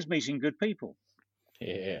things, you're always meeting good people.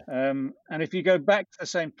 Yeah. And if you go back to the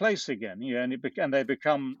same place again, and they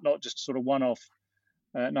become not just sort of one-off,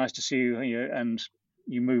 nice to see you, and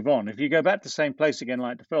you move on. If you go back to the same place again,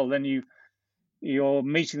 like the Firle, then you're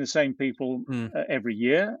meeting the same people every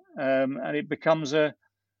year, and it becomes a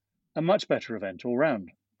much better event all round.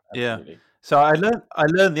 Absolutely. Yeah. So I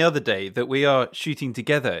learned the other day that we are shooting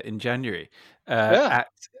together in January at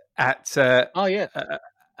a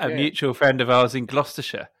mutual friend of ours in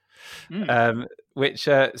Gloucestershire. Which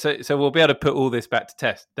so we'll be able to put all this back to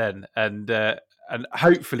test then, and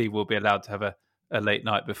hopefully we'll be allowed to have a late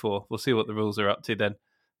night before. We'll see what the rules are up to then.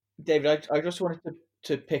 David, I just wanted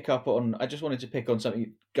to pick on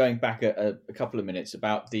something, going back a couple of minutes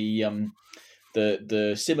about the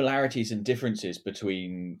similarities and differences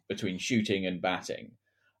between shooting and batting,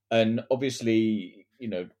 and obviously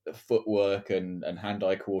footwork and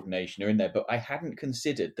hand-eye coordination are in there, but I hadn't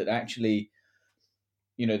considered that actually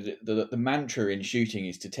the mantra in shooting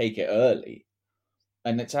is to take it early,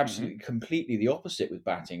 and it's absolutely completely the opposite with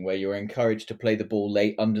batting, where you're encouraged to play the ball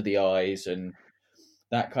late under the eyes and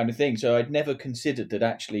that kind of thing. So I'd never considered that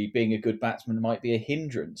actually being a good batsman might be a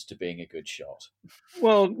hindrance to being a good shot.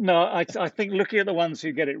 Well, no, I think looking at the ones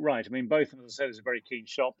who get it right, I mean, both of them, as I said, is a very keen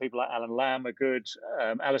shot. People like Alan Lamb are good.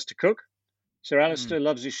 Alistair Cook. Sir Alistair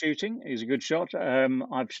loves his shooting. He's a good shot.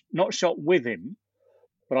 I've not shot with him,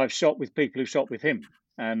 but I've shot with people who shot with him,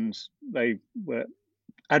 and they were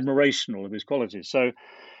admirational of his qualities. So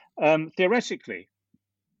theoretically,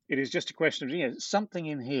 it is just a question of something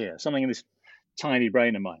in here, something in this tiny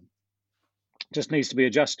brain of mine just needs to be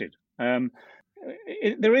adjusted.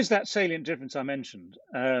 There is that salient difference I mentioned,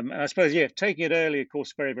 and I suppose taking it early, of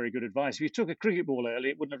course, very, very good advice. If you took a cricket ball early,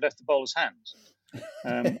 it wouldn't have left the bowler's hands,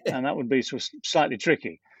 and that would be sort of slightly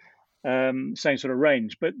tricky. Same sort of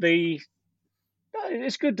range, but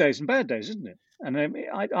it's good days and bad days, isn't it? And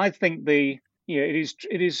I think it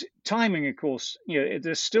is timing, of course.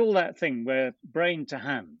 There's still that thing where brain to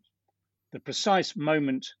hand, the precise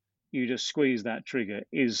moment you just squeeze that trigger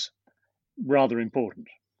is rather important.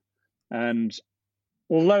 And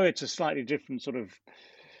although it's a slightly different sort of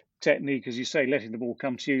technique, as you say, letting the ball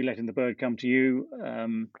come to you, letting the bird come to you,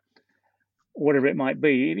 whatever it might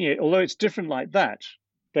be, although it's different like that,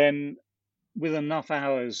 then with enough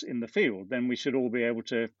hours in the field, then we should all be able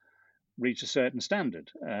to reach a certain standard,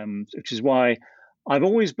 which is why I've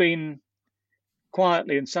always been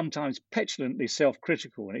quietly and sometimes petulantly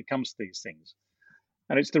self-critical when it comes to these things.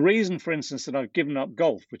 And it's the reason, for instance, that I've given up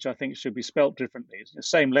golf, which I think should be spelt differently. It's the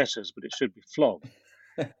same letters, but it should be flogged.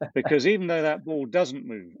 Because even though that ball doesn't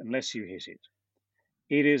move unless you hit it,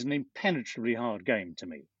 it is an impenetrably hard game to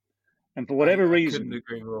me. And for whatever reason... I couldn't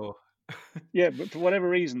agree more. Yeah, but for whatever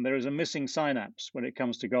reason, there is a missing synapse when it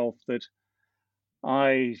comes to golf that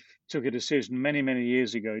I took a decision many, many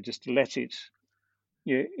years ago just to let it...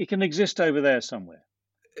 it can exist over there somewhere.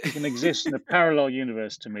 It can exist in a parallel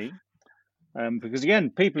universe to me. Because again,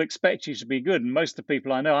 people expect you to be good, and most of the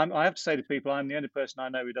people I know, I have to say to people, I'm the only person I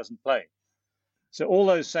know who doesn't play. So all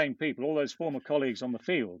those same people, all those former colleagues on the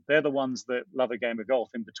field, they're the ones that love a game of golf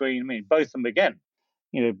in between. I mean, both of them again.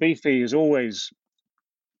 Beefy is always,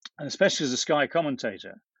 and especially as a Sky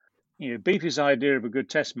commentator, Beefy's idea of a good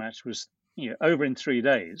Test match was, over in 3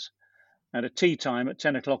 days, at a tea time at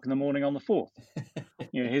 10 o'clock in the morning on the 4th.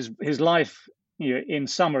 His life, in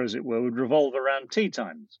summer, as it were, would revolve around tea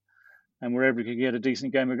times, and wherever he could get a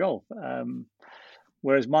decent game of golf.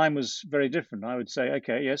 Whereas mine was very different. I would say,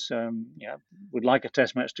 okay, yes, would like a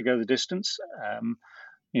Test match to go the distance.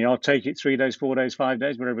 I'll take it 3 days, 4 days, 5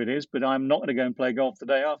 days, whatever it is, but I'm not going to go and play golf the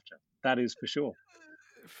day after. That is for sure.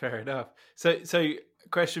 Fair enough. So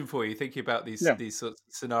question for you, thinking about these sorts of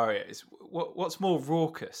scenarios, what's more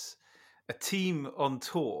raucous, a team on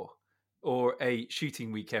tour or a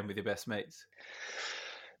shooting weekend with your best mates?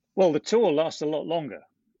 Well, the tour lasts a lot longer.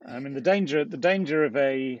 I mean, the danger of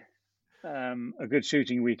a a good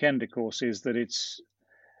shooting weekend, of course, is that it's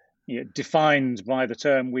defined by the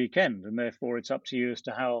term weekend, and therefore it's up to you as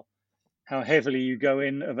to how heavily you go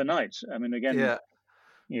in of a night. I mean, again,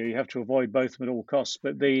 you have to avoid both at all costs.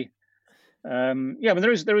 But I mean,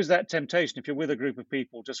 there is that temptation if you're with a group of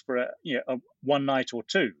people just for a one night or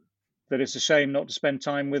two, that it's a shame not to spend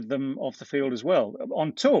time with them off the field as well.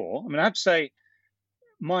 On tour, I mean, I have to say,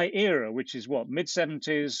 my era, which is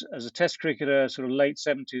mid-70s as a Test cricketer, sort of late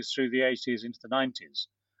 70s through the 80s into the 90s,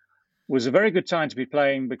 was a very good time to be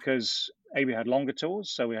playing because we had longer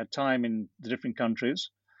tours, so we had time in the different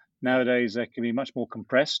countries. Nowadays, they can be much more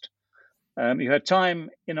compressed. You had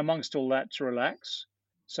time in amongst all that to relax.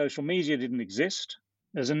 Social media didn't exist.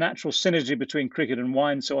 There's a natural synergy between cricket and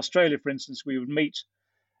wine. So Australia, for instance, we would meet.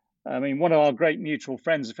 I mean, one of our great mutual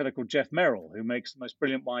friends, a fellow called Jeff Merrill, who makes the most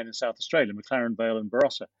brilliant wine in South Australia, McLaren Vale and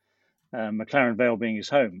Barossa, McLaren Vale being his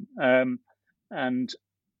home. And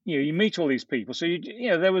you meet all these people. So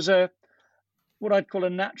there was what I'd call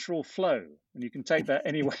a natural flow, and you can take that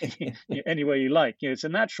any way you like. It's a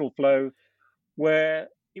natural flow where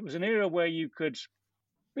it was an era where you could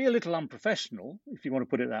be a little unprofessional, if you want to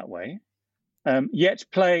put it that way, yet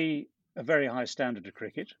play a very high standard of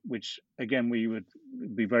cricket, which again we would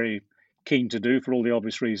be very keen to do for all the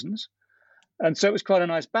obvious reasons. And so it was quite a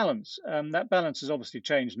nice balance. That balance has obviously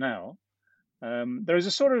changed now. There is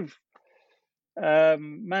a sort of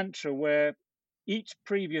mantra where each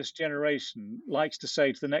previous generation likes to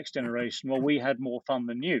say to the next generation, well, we had more fun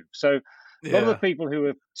than you. So a lot of the people who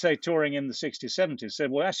were, say, touring in the 60s, 70s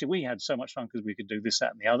said, well, actually, we had so much fun because we could do this,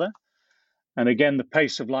 that, and the other. And again, the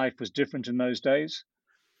pace of life was different in those days.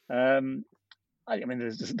 I mean,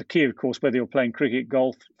 the key, of course, whether you're playing cricket,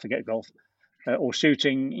 golf, forget golf, or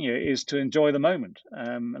shooting, is to enjoy the moment.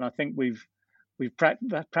 And I think we've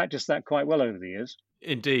practiced that quite well over the years.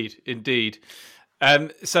 Indeed.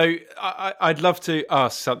 So I'd love to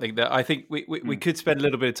ask something that I think we could spend a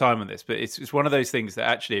little bit of time on this, but it's one of those things that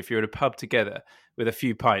actually, if you're at a pub together with a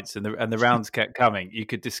few pints and the rounds kept coming, you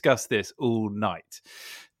could discuss this all night.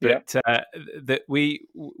 But that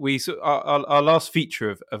our last feature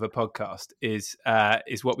of a podcast is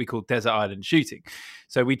what we call Desert Island Shooting.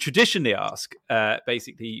 So we traditionally ask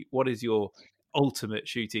basically, what is your ultimate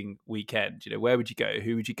shooting weekend? Where would you go?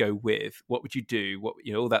 Who would you go with? What would you do?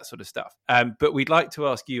 All that sort of stuff. But we'd like to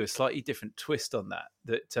ask you a slightly different twist on that.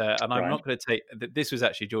 And I'm not going to take that. This was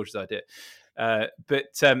actually George's idea. And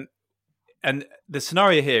the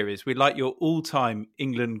scenario here is we'd like your all-time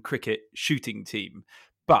England cricket shooting team,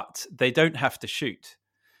 but they don't have to shoot.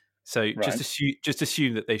 So just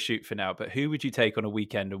assume that they shoot for now. But who would you take on a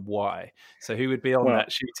weekend and why? So who would be on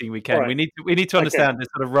that shooting weekend? Right. We need to understand the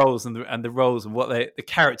sort of roles and the roles and what the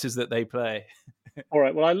characters that they play. All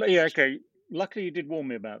right. Well, okay. Luckily, you did warn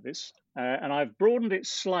me about this, and I've broadened it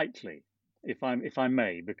slightly, if I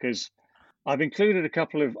may, because I've included a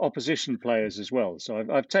couple of opposition players as well. So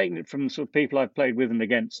I've taken it from sort of people I've played with and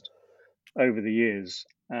against over the years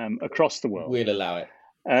across the world. We'll allow it.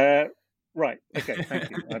 Right. Okay. Thank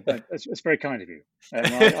you. It's very kind of you.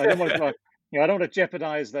 I don't want to. I don't want to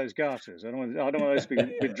jeopardize those garters. I don't want those to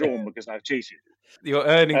be withdrawn because I've cheated. You're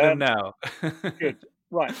earning them now. Good.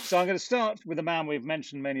 Right. So I'm going to start with a man we've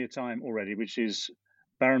mentioned many a time already, which is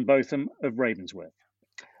Baron Botham of Ravensworth,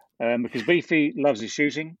 because Beefy loves his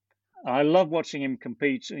shooting. I love watching him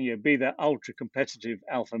compete and be that ultra competitive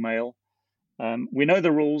alpha male. We know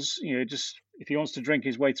the rules. Just if he wants to drink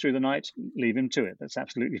his way through the night, leave him to it. That's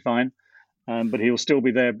absolutely fine. But he'll still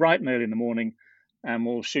be there bright and early in the morning, and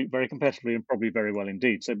will shoot very competitively and probably very well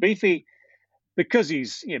indeed. So Beefy, because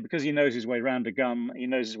he knows his way around a gun, he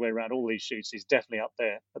knows his way around all these shoots. He's definitely up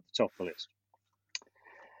there at the top of the list.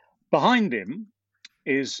 Behind him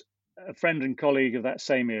is a friend and colleague of that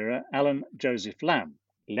same era, Alan Joseph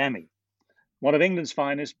Lammy, one of England's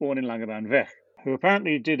finest, born in Langebaanweg, who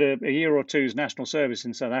apparently did a year or two's national service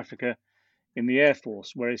in South Africa in the Air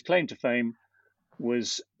Force, where his claim to fame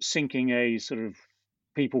was sinking a sort of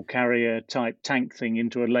people carrier type tank thing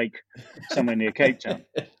into a lake somewhere near Cape Town.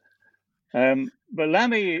 But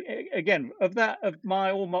Lammy, again,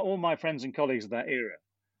 all my friends and colleagues of that era,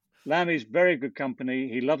 Lammy's very good company.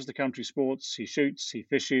 He loves the country sports. He shoots. He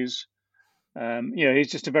fishes.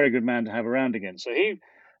 He's just a very good man to have around again.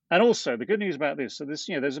 And also the good news about this. So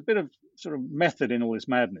there's a bit of sort of method in all this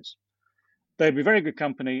madness. They'd be very good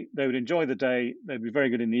company. They would enjoy the day. They'd be very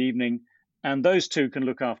good in the evening, and those two can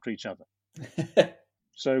look after each other.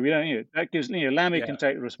 So that gives Lammy can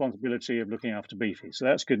take the responsibility of looking after Beefy. So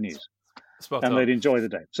that's good news. They'd enjoy the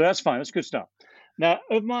day. So that's fine. That's a good start. Now,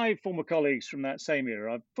 of my former colleagues from that same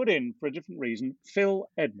era, I've put in, for a different reason, Phil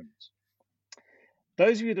Edmonds.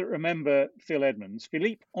 Those of you that remember Phil Edmonds,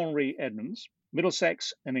 Philippe Henri Edmonds,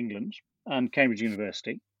 Middlesex in England and Cambridge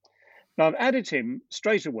University. Now I've added him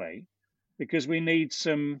straight away because we need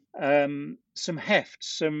some heft,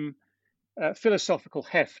 some philosophical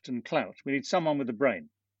heft and clout. We need someone with a brain.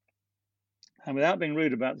 And without being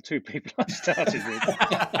rude about the two people I started with,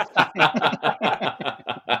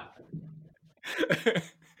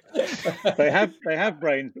 they have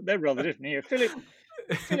brains, but they're rather different here. Philip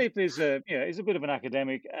is a bit of an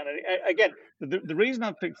academic, and again, the reason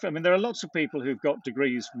I've picked. I mean, there are lots of people who've got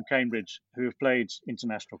degrees from Cambridge who have played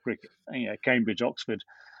international cricket, Cambridge, Oxford.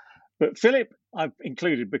 But Philip I've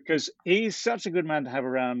included because he's such a good man to have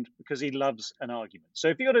around because he loves an argument. So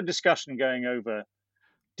if you've got a discussion going over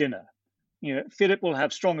dinner, Philip will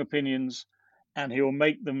have strong opinions and he'll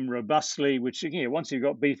make them robustly, which, once you've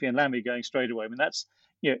got Beefy and Lammy going straight away, I mean, that's,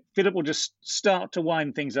 Philip will just start to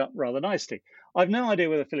wind things up rather nicely. I've no idea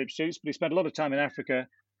whether Philip shoots, but he spent a lot of time in Africa.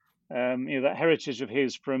 That heritage of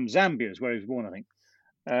his from Zambia is where he was born, I think.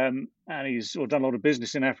 And he's done a lot of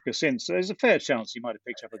business in Africa since. So there's a fair chance he might have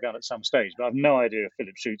picked up a gun at some stage, but I've no idea if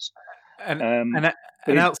Philip shoots. An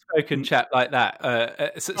outspoken chap like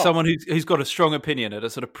that, someone who's got a strong opinion at a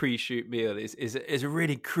sort of pre-shoot meal is a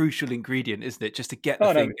really crucial ingredient, isn't it? Just to get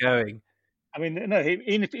the thing going. I mean, no,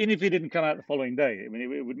 even if he didn't come out the following day, I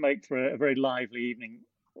mean, it would make for a very lively evening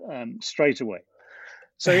straight away.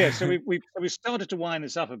 So yeah, so we started to wind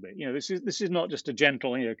this up a bit. This is not just a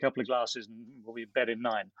gentle, a couple of glasses and we'll be in bed in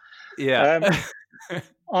 9. Yeah.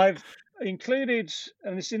 I've included,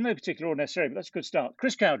 and this is in no particular order necessarily, but that's a good start.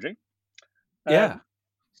 Chris Cowdrey.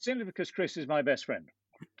 Simply because Chris is my best friend.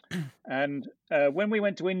 And when we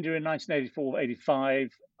went to India in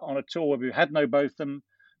 1984-85 on a tour where we had no Botham,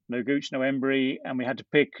 no Gooch, no Embry, and we had to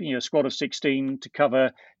pick a squad of 16 to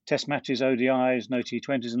cover Test matches, ODIs, no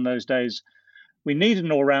T20s in those days. We needed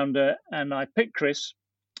an all-rounder, and I picked Chris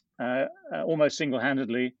almost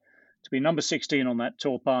single-handedly to be number 16 on that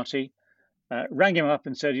tour party. Rang him up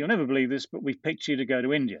and said, "You'll never believe this, but we've picked you to go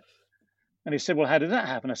to India." And he said, "Well, how did that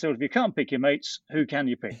happen?" I said, "Well, if you can't pick your mates, who can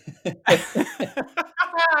you pick?"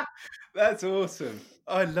 That's awesome.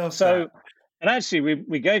 I love that. And actually,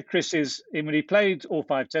 we gave Chris when he played all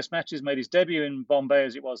 5 Test matches, made his debut in Bombay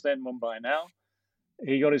as it was then, Mumbai now.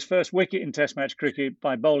 He got his first wicket in Test match cricket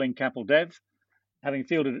by bowling Kapil Dev, having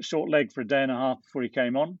fielded at short leg for a day and a half before he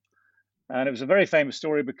came on. And it was a very famous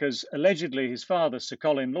story because allegedly his father, Sir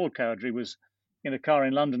Colin Lord Cowdrey, was in a car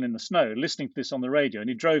in London in the snow listening to this on the radio, and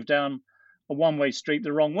he drove down a one-way street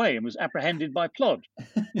the wrong way and was apprehended by Plod.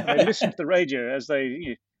 They listened to the radio as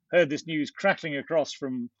they heard this news crackling across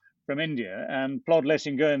from India, and Plod let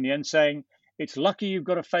him go in the end, saying, "It's lucky you've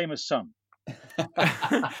got a famous son."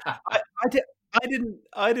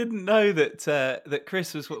 I didn't know that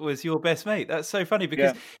Chris was your best mate. That's so funny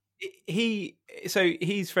because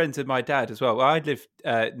he's friends with my dad as well. I live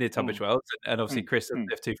near Tunbridge Wells, and obviously Chris doesn't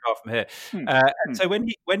live too far from here. And so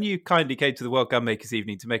when you kindly came to the World Gunmakers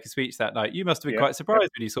evening to make a speech that night, you must have been quite surprised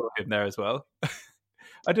when you saw him there as well.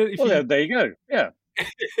 I don't. There you go. Yeah.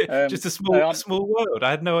 Just a small world.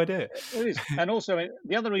 I had no idea. It is. And also,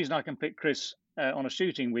 the other reason I can pick Chris on a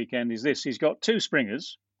shooting weekend is this: he's got 2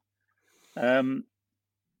 springers.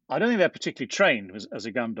 I don't think they're particularly trained as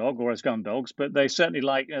a gun dog or as gun dogs, but they certainly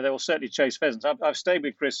they will certainly chase pheasants. I've stayed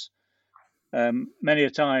with Chris many a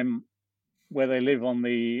time where they live on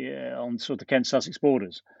sort of the Kent-Sussex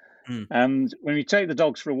borders. And when we take the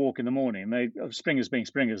dogs for a walk in the morning, springers being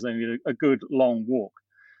springers, they need a good long walk.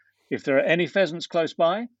 If there are any pheasants close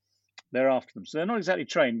by, they're after them. So they're not exactly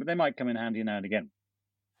trained, but they might come in handy now and again.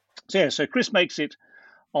 So Chris makes it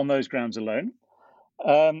on those grounds alone.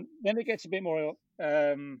 Then it gets a bit more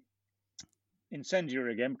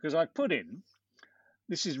incendiary again because I've put in,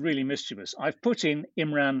 this is really mischievous, I've put in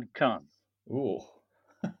Imran Khan. Ooh.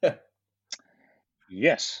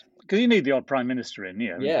 Yes, because you need the odd prime minister in,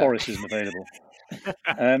 Boris isn't available.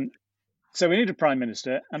 So we need a prime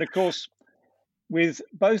minister, and of course, with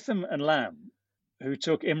Botham and Lamb, who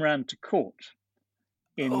took Imran to court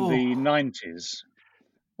in the 90s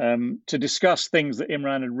to discuss things that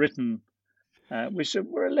Imran had written, which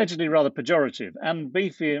were allegedly rather pejorative. And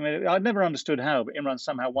Beefy, I'd never understood how, but Imran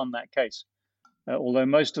somehow won that case, although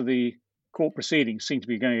most of the court proceedings seem to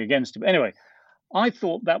be going against him. Anyway, I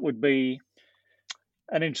thought that would be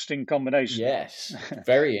an interesting combination. Yes,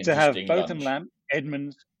 very interesting. To have Botham, Lamb,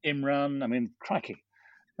 Edmonds, Imran, crikey.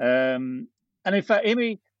 And in fact,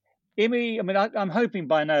 Imi, I'm hoping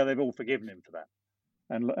by now they've all forgiven him for that,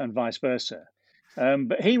 and vice versa.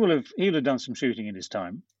 But he will have done some shooting in his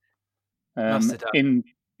time. In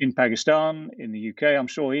Pakistan, in the UK, I'm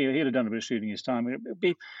sure he'll have done a bit of shooting in his time. It would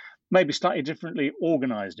be maybe slightly differently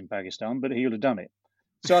organised in Pakistan, but he'll have done it.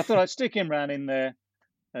 So I thought I'd stick Imran in there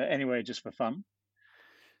anyway, just for fun.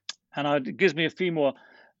 And it gives me a few more.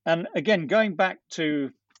 And again, going back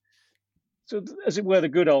to, as it were, the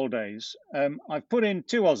good old days, I've put in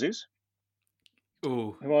 2 Aussies.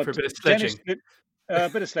 Ooh, for a bit of sledging. A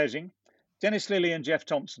bit of sledging. Dennis Lilly and Jeff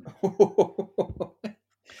Thompson.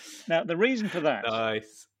 Now, the reason for that...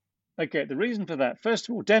 Nice. Okay, the reason for that, first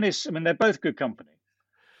of all, Dennis, I mean, they're both good company.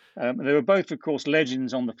 They were both, of course,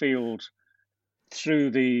 legends on the field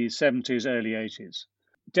through the 70s, early 80s.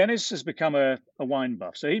 Dennis has become a wine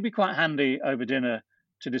buff, so he'd be quite handy over dinner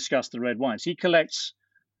to discuss the red wines. He collects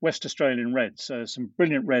West Australian reds, some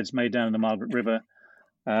brilliant reds made down in the Margaret River,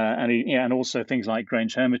 and also things like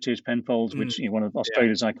Grange Hermitage, Penfolds, which one of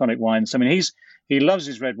Australia's iconic wines. I mean, he loves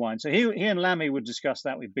his red wine. So he and Lammy would discuss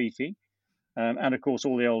that with Beefy, and of course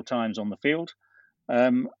all the old times on the field.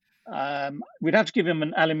 We'd have to give him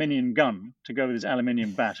an aluminium gun to go with his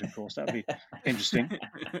aluminium bat. Of course, that would be interesting.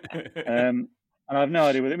 And I have no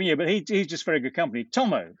idea with him. Yeah, but he's just very good company.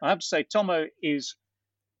 Tomo, I have to say, Tomo is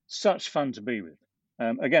such fun to be with.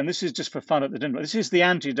 Again, this is just for fun at the dinner. This is the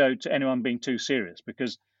antidote to anyone being too serious,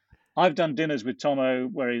 because I've done dinners with Tomo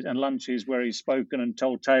and lunches where he's spoken and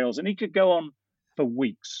told tales, and he could go on for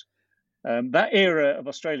weeks. That era of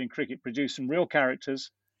Australian cricket produced some real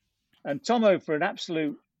characters, and Tomo, for an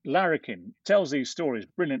absolute larrikin, tells these stories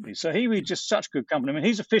brilliantly. So he was just such good company. I mean,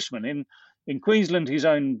 he's a fisherman. In Queensland, he's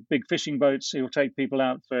owned big fishing boats. He'll take people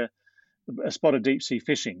out for a spot of deep sea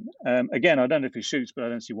fishing. Again, I don't know if he shoots, but I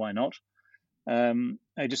don't see why not.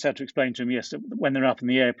 I just had to explain to him, yes, when they're up in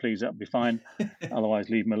the air, please, that'll be fine. Otherwise,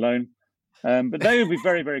 leave them alone. But they would be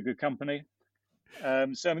very, very good company.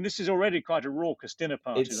 So, I mean, this is already quite a raucous dinner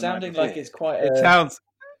party. It's sounding like it's quite. It sounds.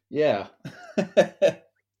 Yeah.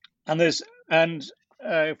 And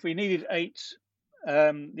if we needed 8,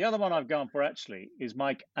 the other one I've gone for actually is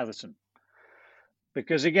Mike Atherton.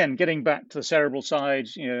 Because again, getting back to the cerebral side,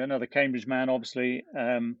 another Cambridge man, obviously.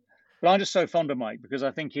 But I'm just so fond of Mike because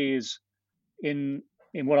I think he is in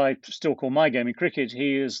what I still call my game in cricket.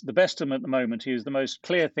 He is the best of them at the moment. He is the most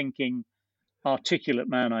clear-thinking, articulate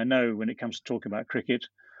man I know when it comes to talking about cricket.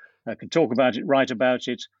 Can talk about it, write about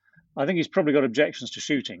it. I think he's probably got objections to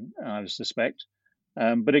shooting, I suspect.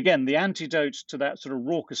 But again, the antidote to that sort of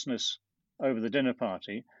raucousness over the dinner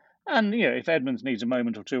party. And, if Edmonds needs a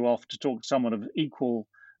moment or two off to talk to someone of equal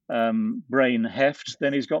brain heft,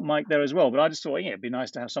 then he's got Mike there as well. But I just thought, it'd be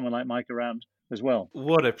nice to have someone like Mike around as well.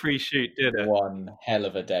 What a pre-shoot dinner. One hell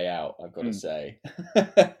of a day out, I've got to say.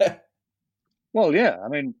 Well, yeah, I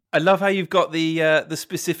mean... I love how you've got the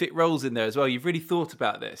specific roles in there as well. You've really thought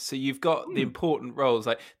about this. So you've got the important roles,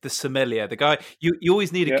 like the sommelier, the guy... You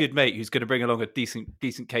always need a good mate who's going to bring along a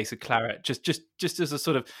decent case of claret, just as a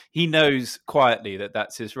sort of... He knows quietly that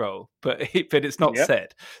that's his role, but it's not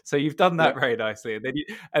said. So you've done that very nicely. And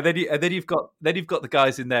then you've got the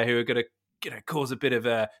guys in there who are going to cause a bit of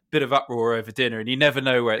uproar over dinner, and you never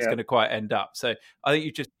know where it's going to quite end up. So I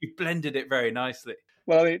think you've blended it very nicely.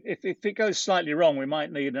 Well, if it goes slightly wrong, we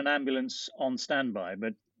might need an ambulance on standby,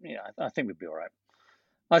 but I think we'd be all right.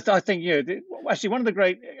 I think actually one of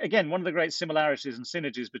the great similarities and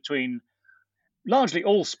synergies between largely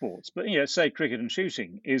all sports, but say cricket and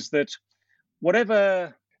shooting, is that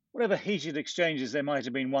whatever heated exchanges there might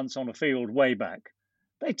have been once on a field way back,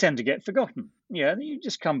 they tend to get forgotten. You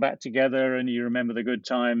just come back together and you remember the good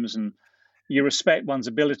times and you respect one's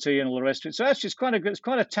ability and all the rest of it. So actually, it's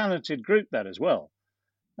quite a talented group, that as well.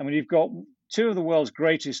 I mean, you've got 2 of the world's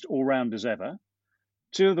greatest all-rounders ever,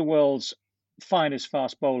 2 of the world's finest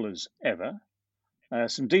fast bowlers ever,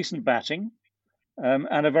 some decent batting,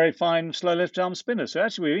 and a very fine slow left-arm spinner. So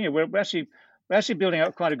actually, we're actually building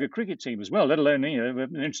out quite a good cricket team as well, let alone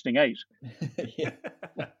an interesting 8. Yeah.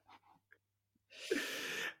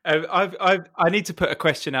 I need to put a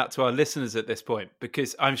question out to our listeners at this point,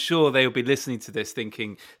 because I'm sure they'll be listening to this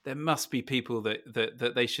thinking there must be people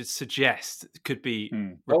that they should suggest could be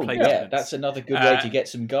replacements. Oh, yeah, that's another good way to get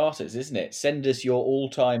some garters, isn't it? Send us your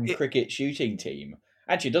all-time cricket shooting team.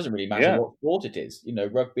 Actually, it doesn't really matter what sport it is,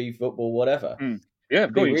 rugby, football, whatever. Yeah,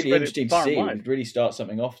 it'd be really interesting to see. We'd really start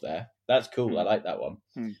something off there. That's cool. I like that one.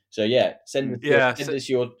 So send us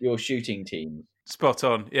your shooting team. Spot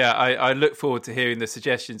on. Yeah, I look forward to hearing the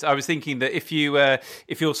suggestions. I was thinking that if you're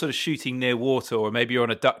sort of shooting near water, or maybe you're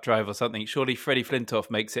on a duck drive or something, surely Freddie Flintoff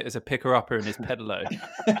makes it as a picker-upper in his pedalo.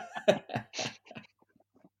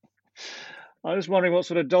 I was wondering what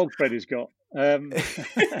sort of dog Freddie's got. Probably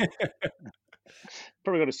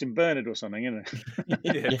got a St Bernard or something,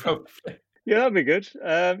 Yeah, probably. Yeah, that'd be good.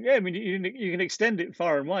 Yeah, I mean, you can extend it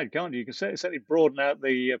far and wide, can't you? You can certainly broaden out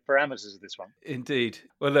the parameters of this one. Indeed.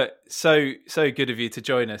 Well, look, so good of you to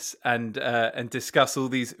join us and discuss all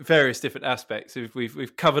these various different aspects.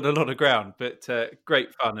 We've covered a lot of ground, but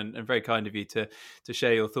great fun and very kind of you to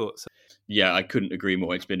share your thoughts. Yeah, I couldn't agree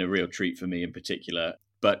more. It's been a real treat for me in particular.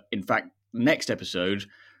 But in fact, next episode,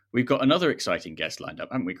 we've got another exciting guest lined up,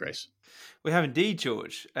 haven't we, Chris? We have indeed,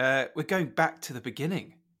 George. We're going back to the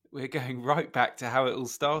beginning. We're going right back to how it all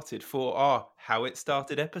started for our How It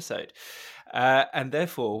Started episode. And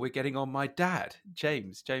therefore, we're getting on my dad,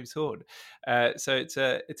 James Horn. So it's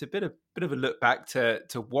a bit of a look back to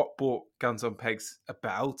what brought Guns on Pegs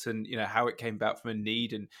about, and how it came about from a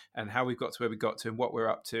need, and how we got to where we got to, and what we're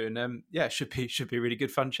up to. And should be a really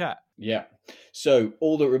good fun chat. Yeah. So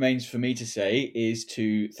all that remains for me to say is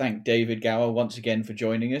to thank David Gower once again for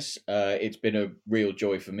joining us. It's been a real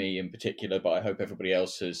joy for me in particular, but I hope everybody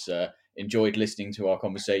else has enjoyed listening to our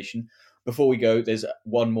conversation. Before we go, there's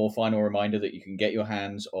one more final reminder that you can get your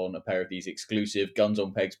hands on a pair of these exclusive Guns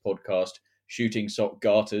on Pegs podcast shooting sock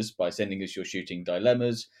garters by sending us your shooting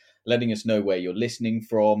dilemmas, letting us know where you're listening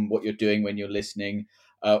from, what you're doing when you're listening,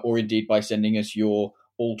 or indeed by sending us your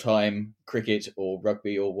all-time cricket or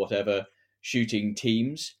rugby or whatever shooting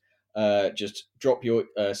teams. Just drop your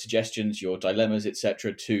suggestions, your dilemmas,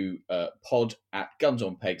 etc. to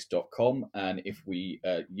pod@gunsonpegs.com, and if we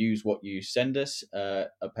use what you send us, a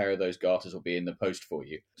pair of those garters will be in the post for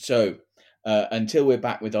you. So until we're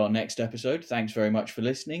back with our next episode, thanks very much for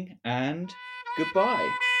listening, and goodbye.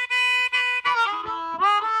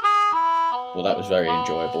 Well, that was very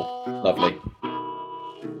enjoyable. Lovely.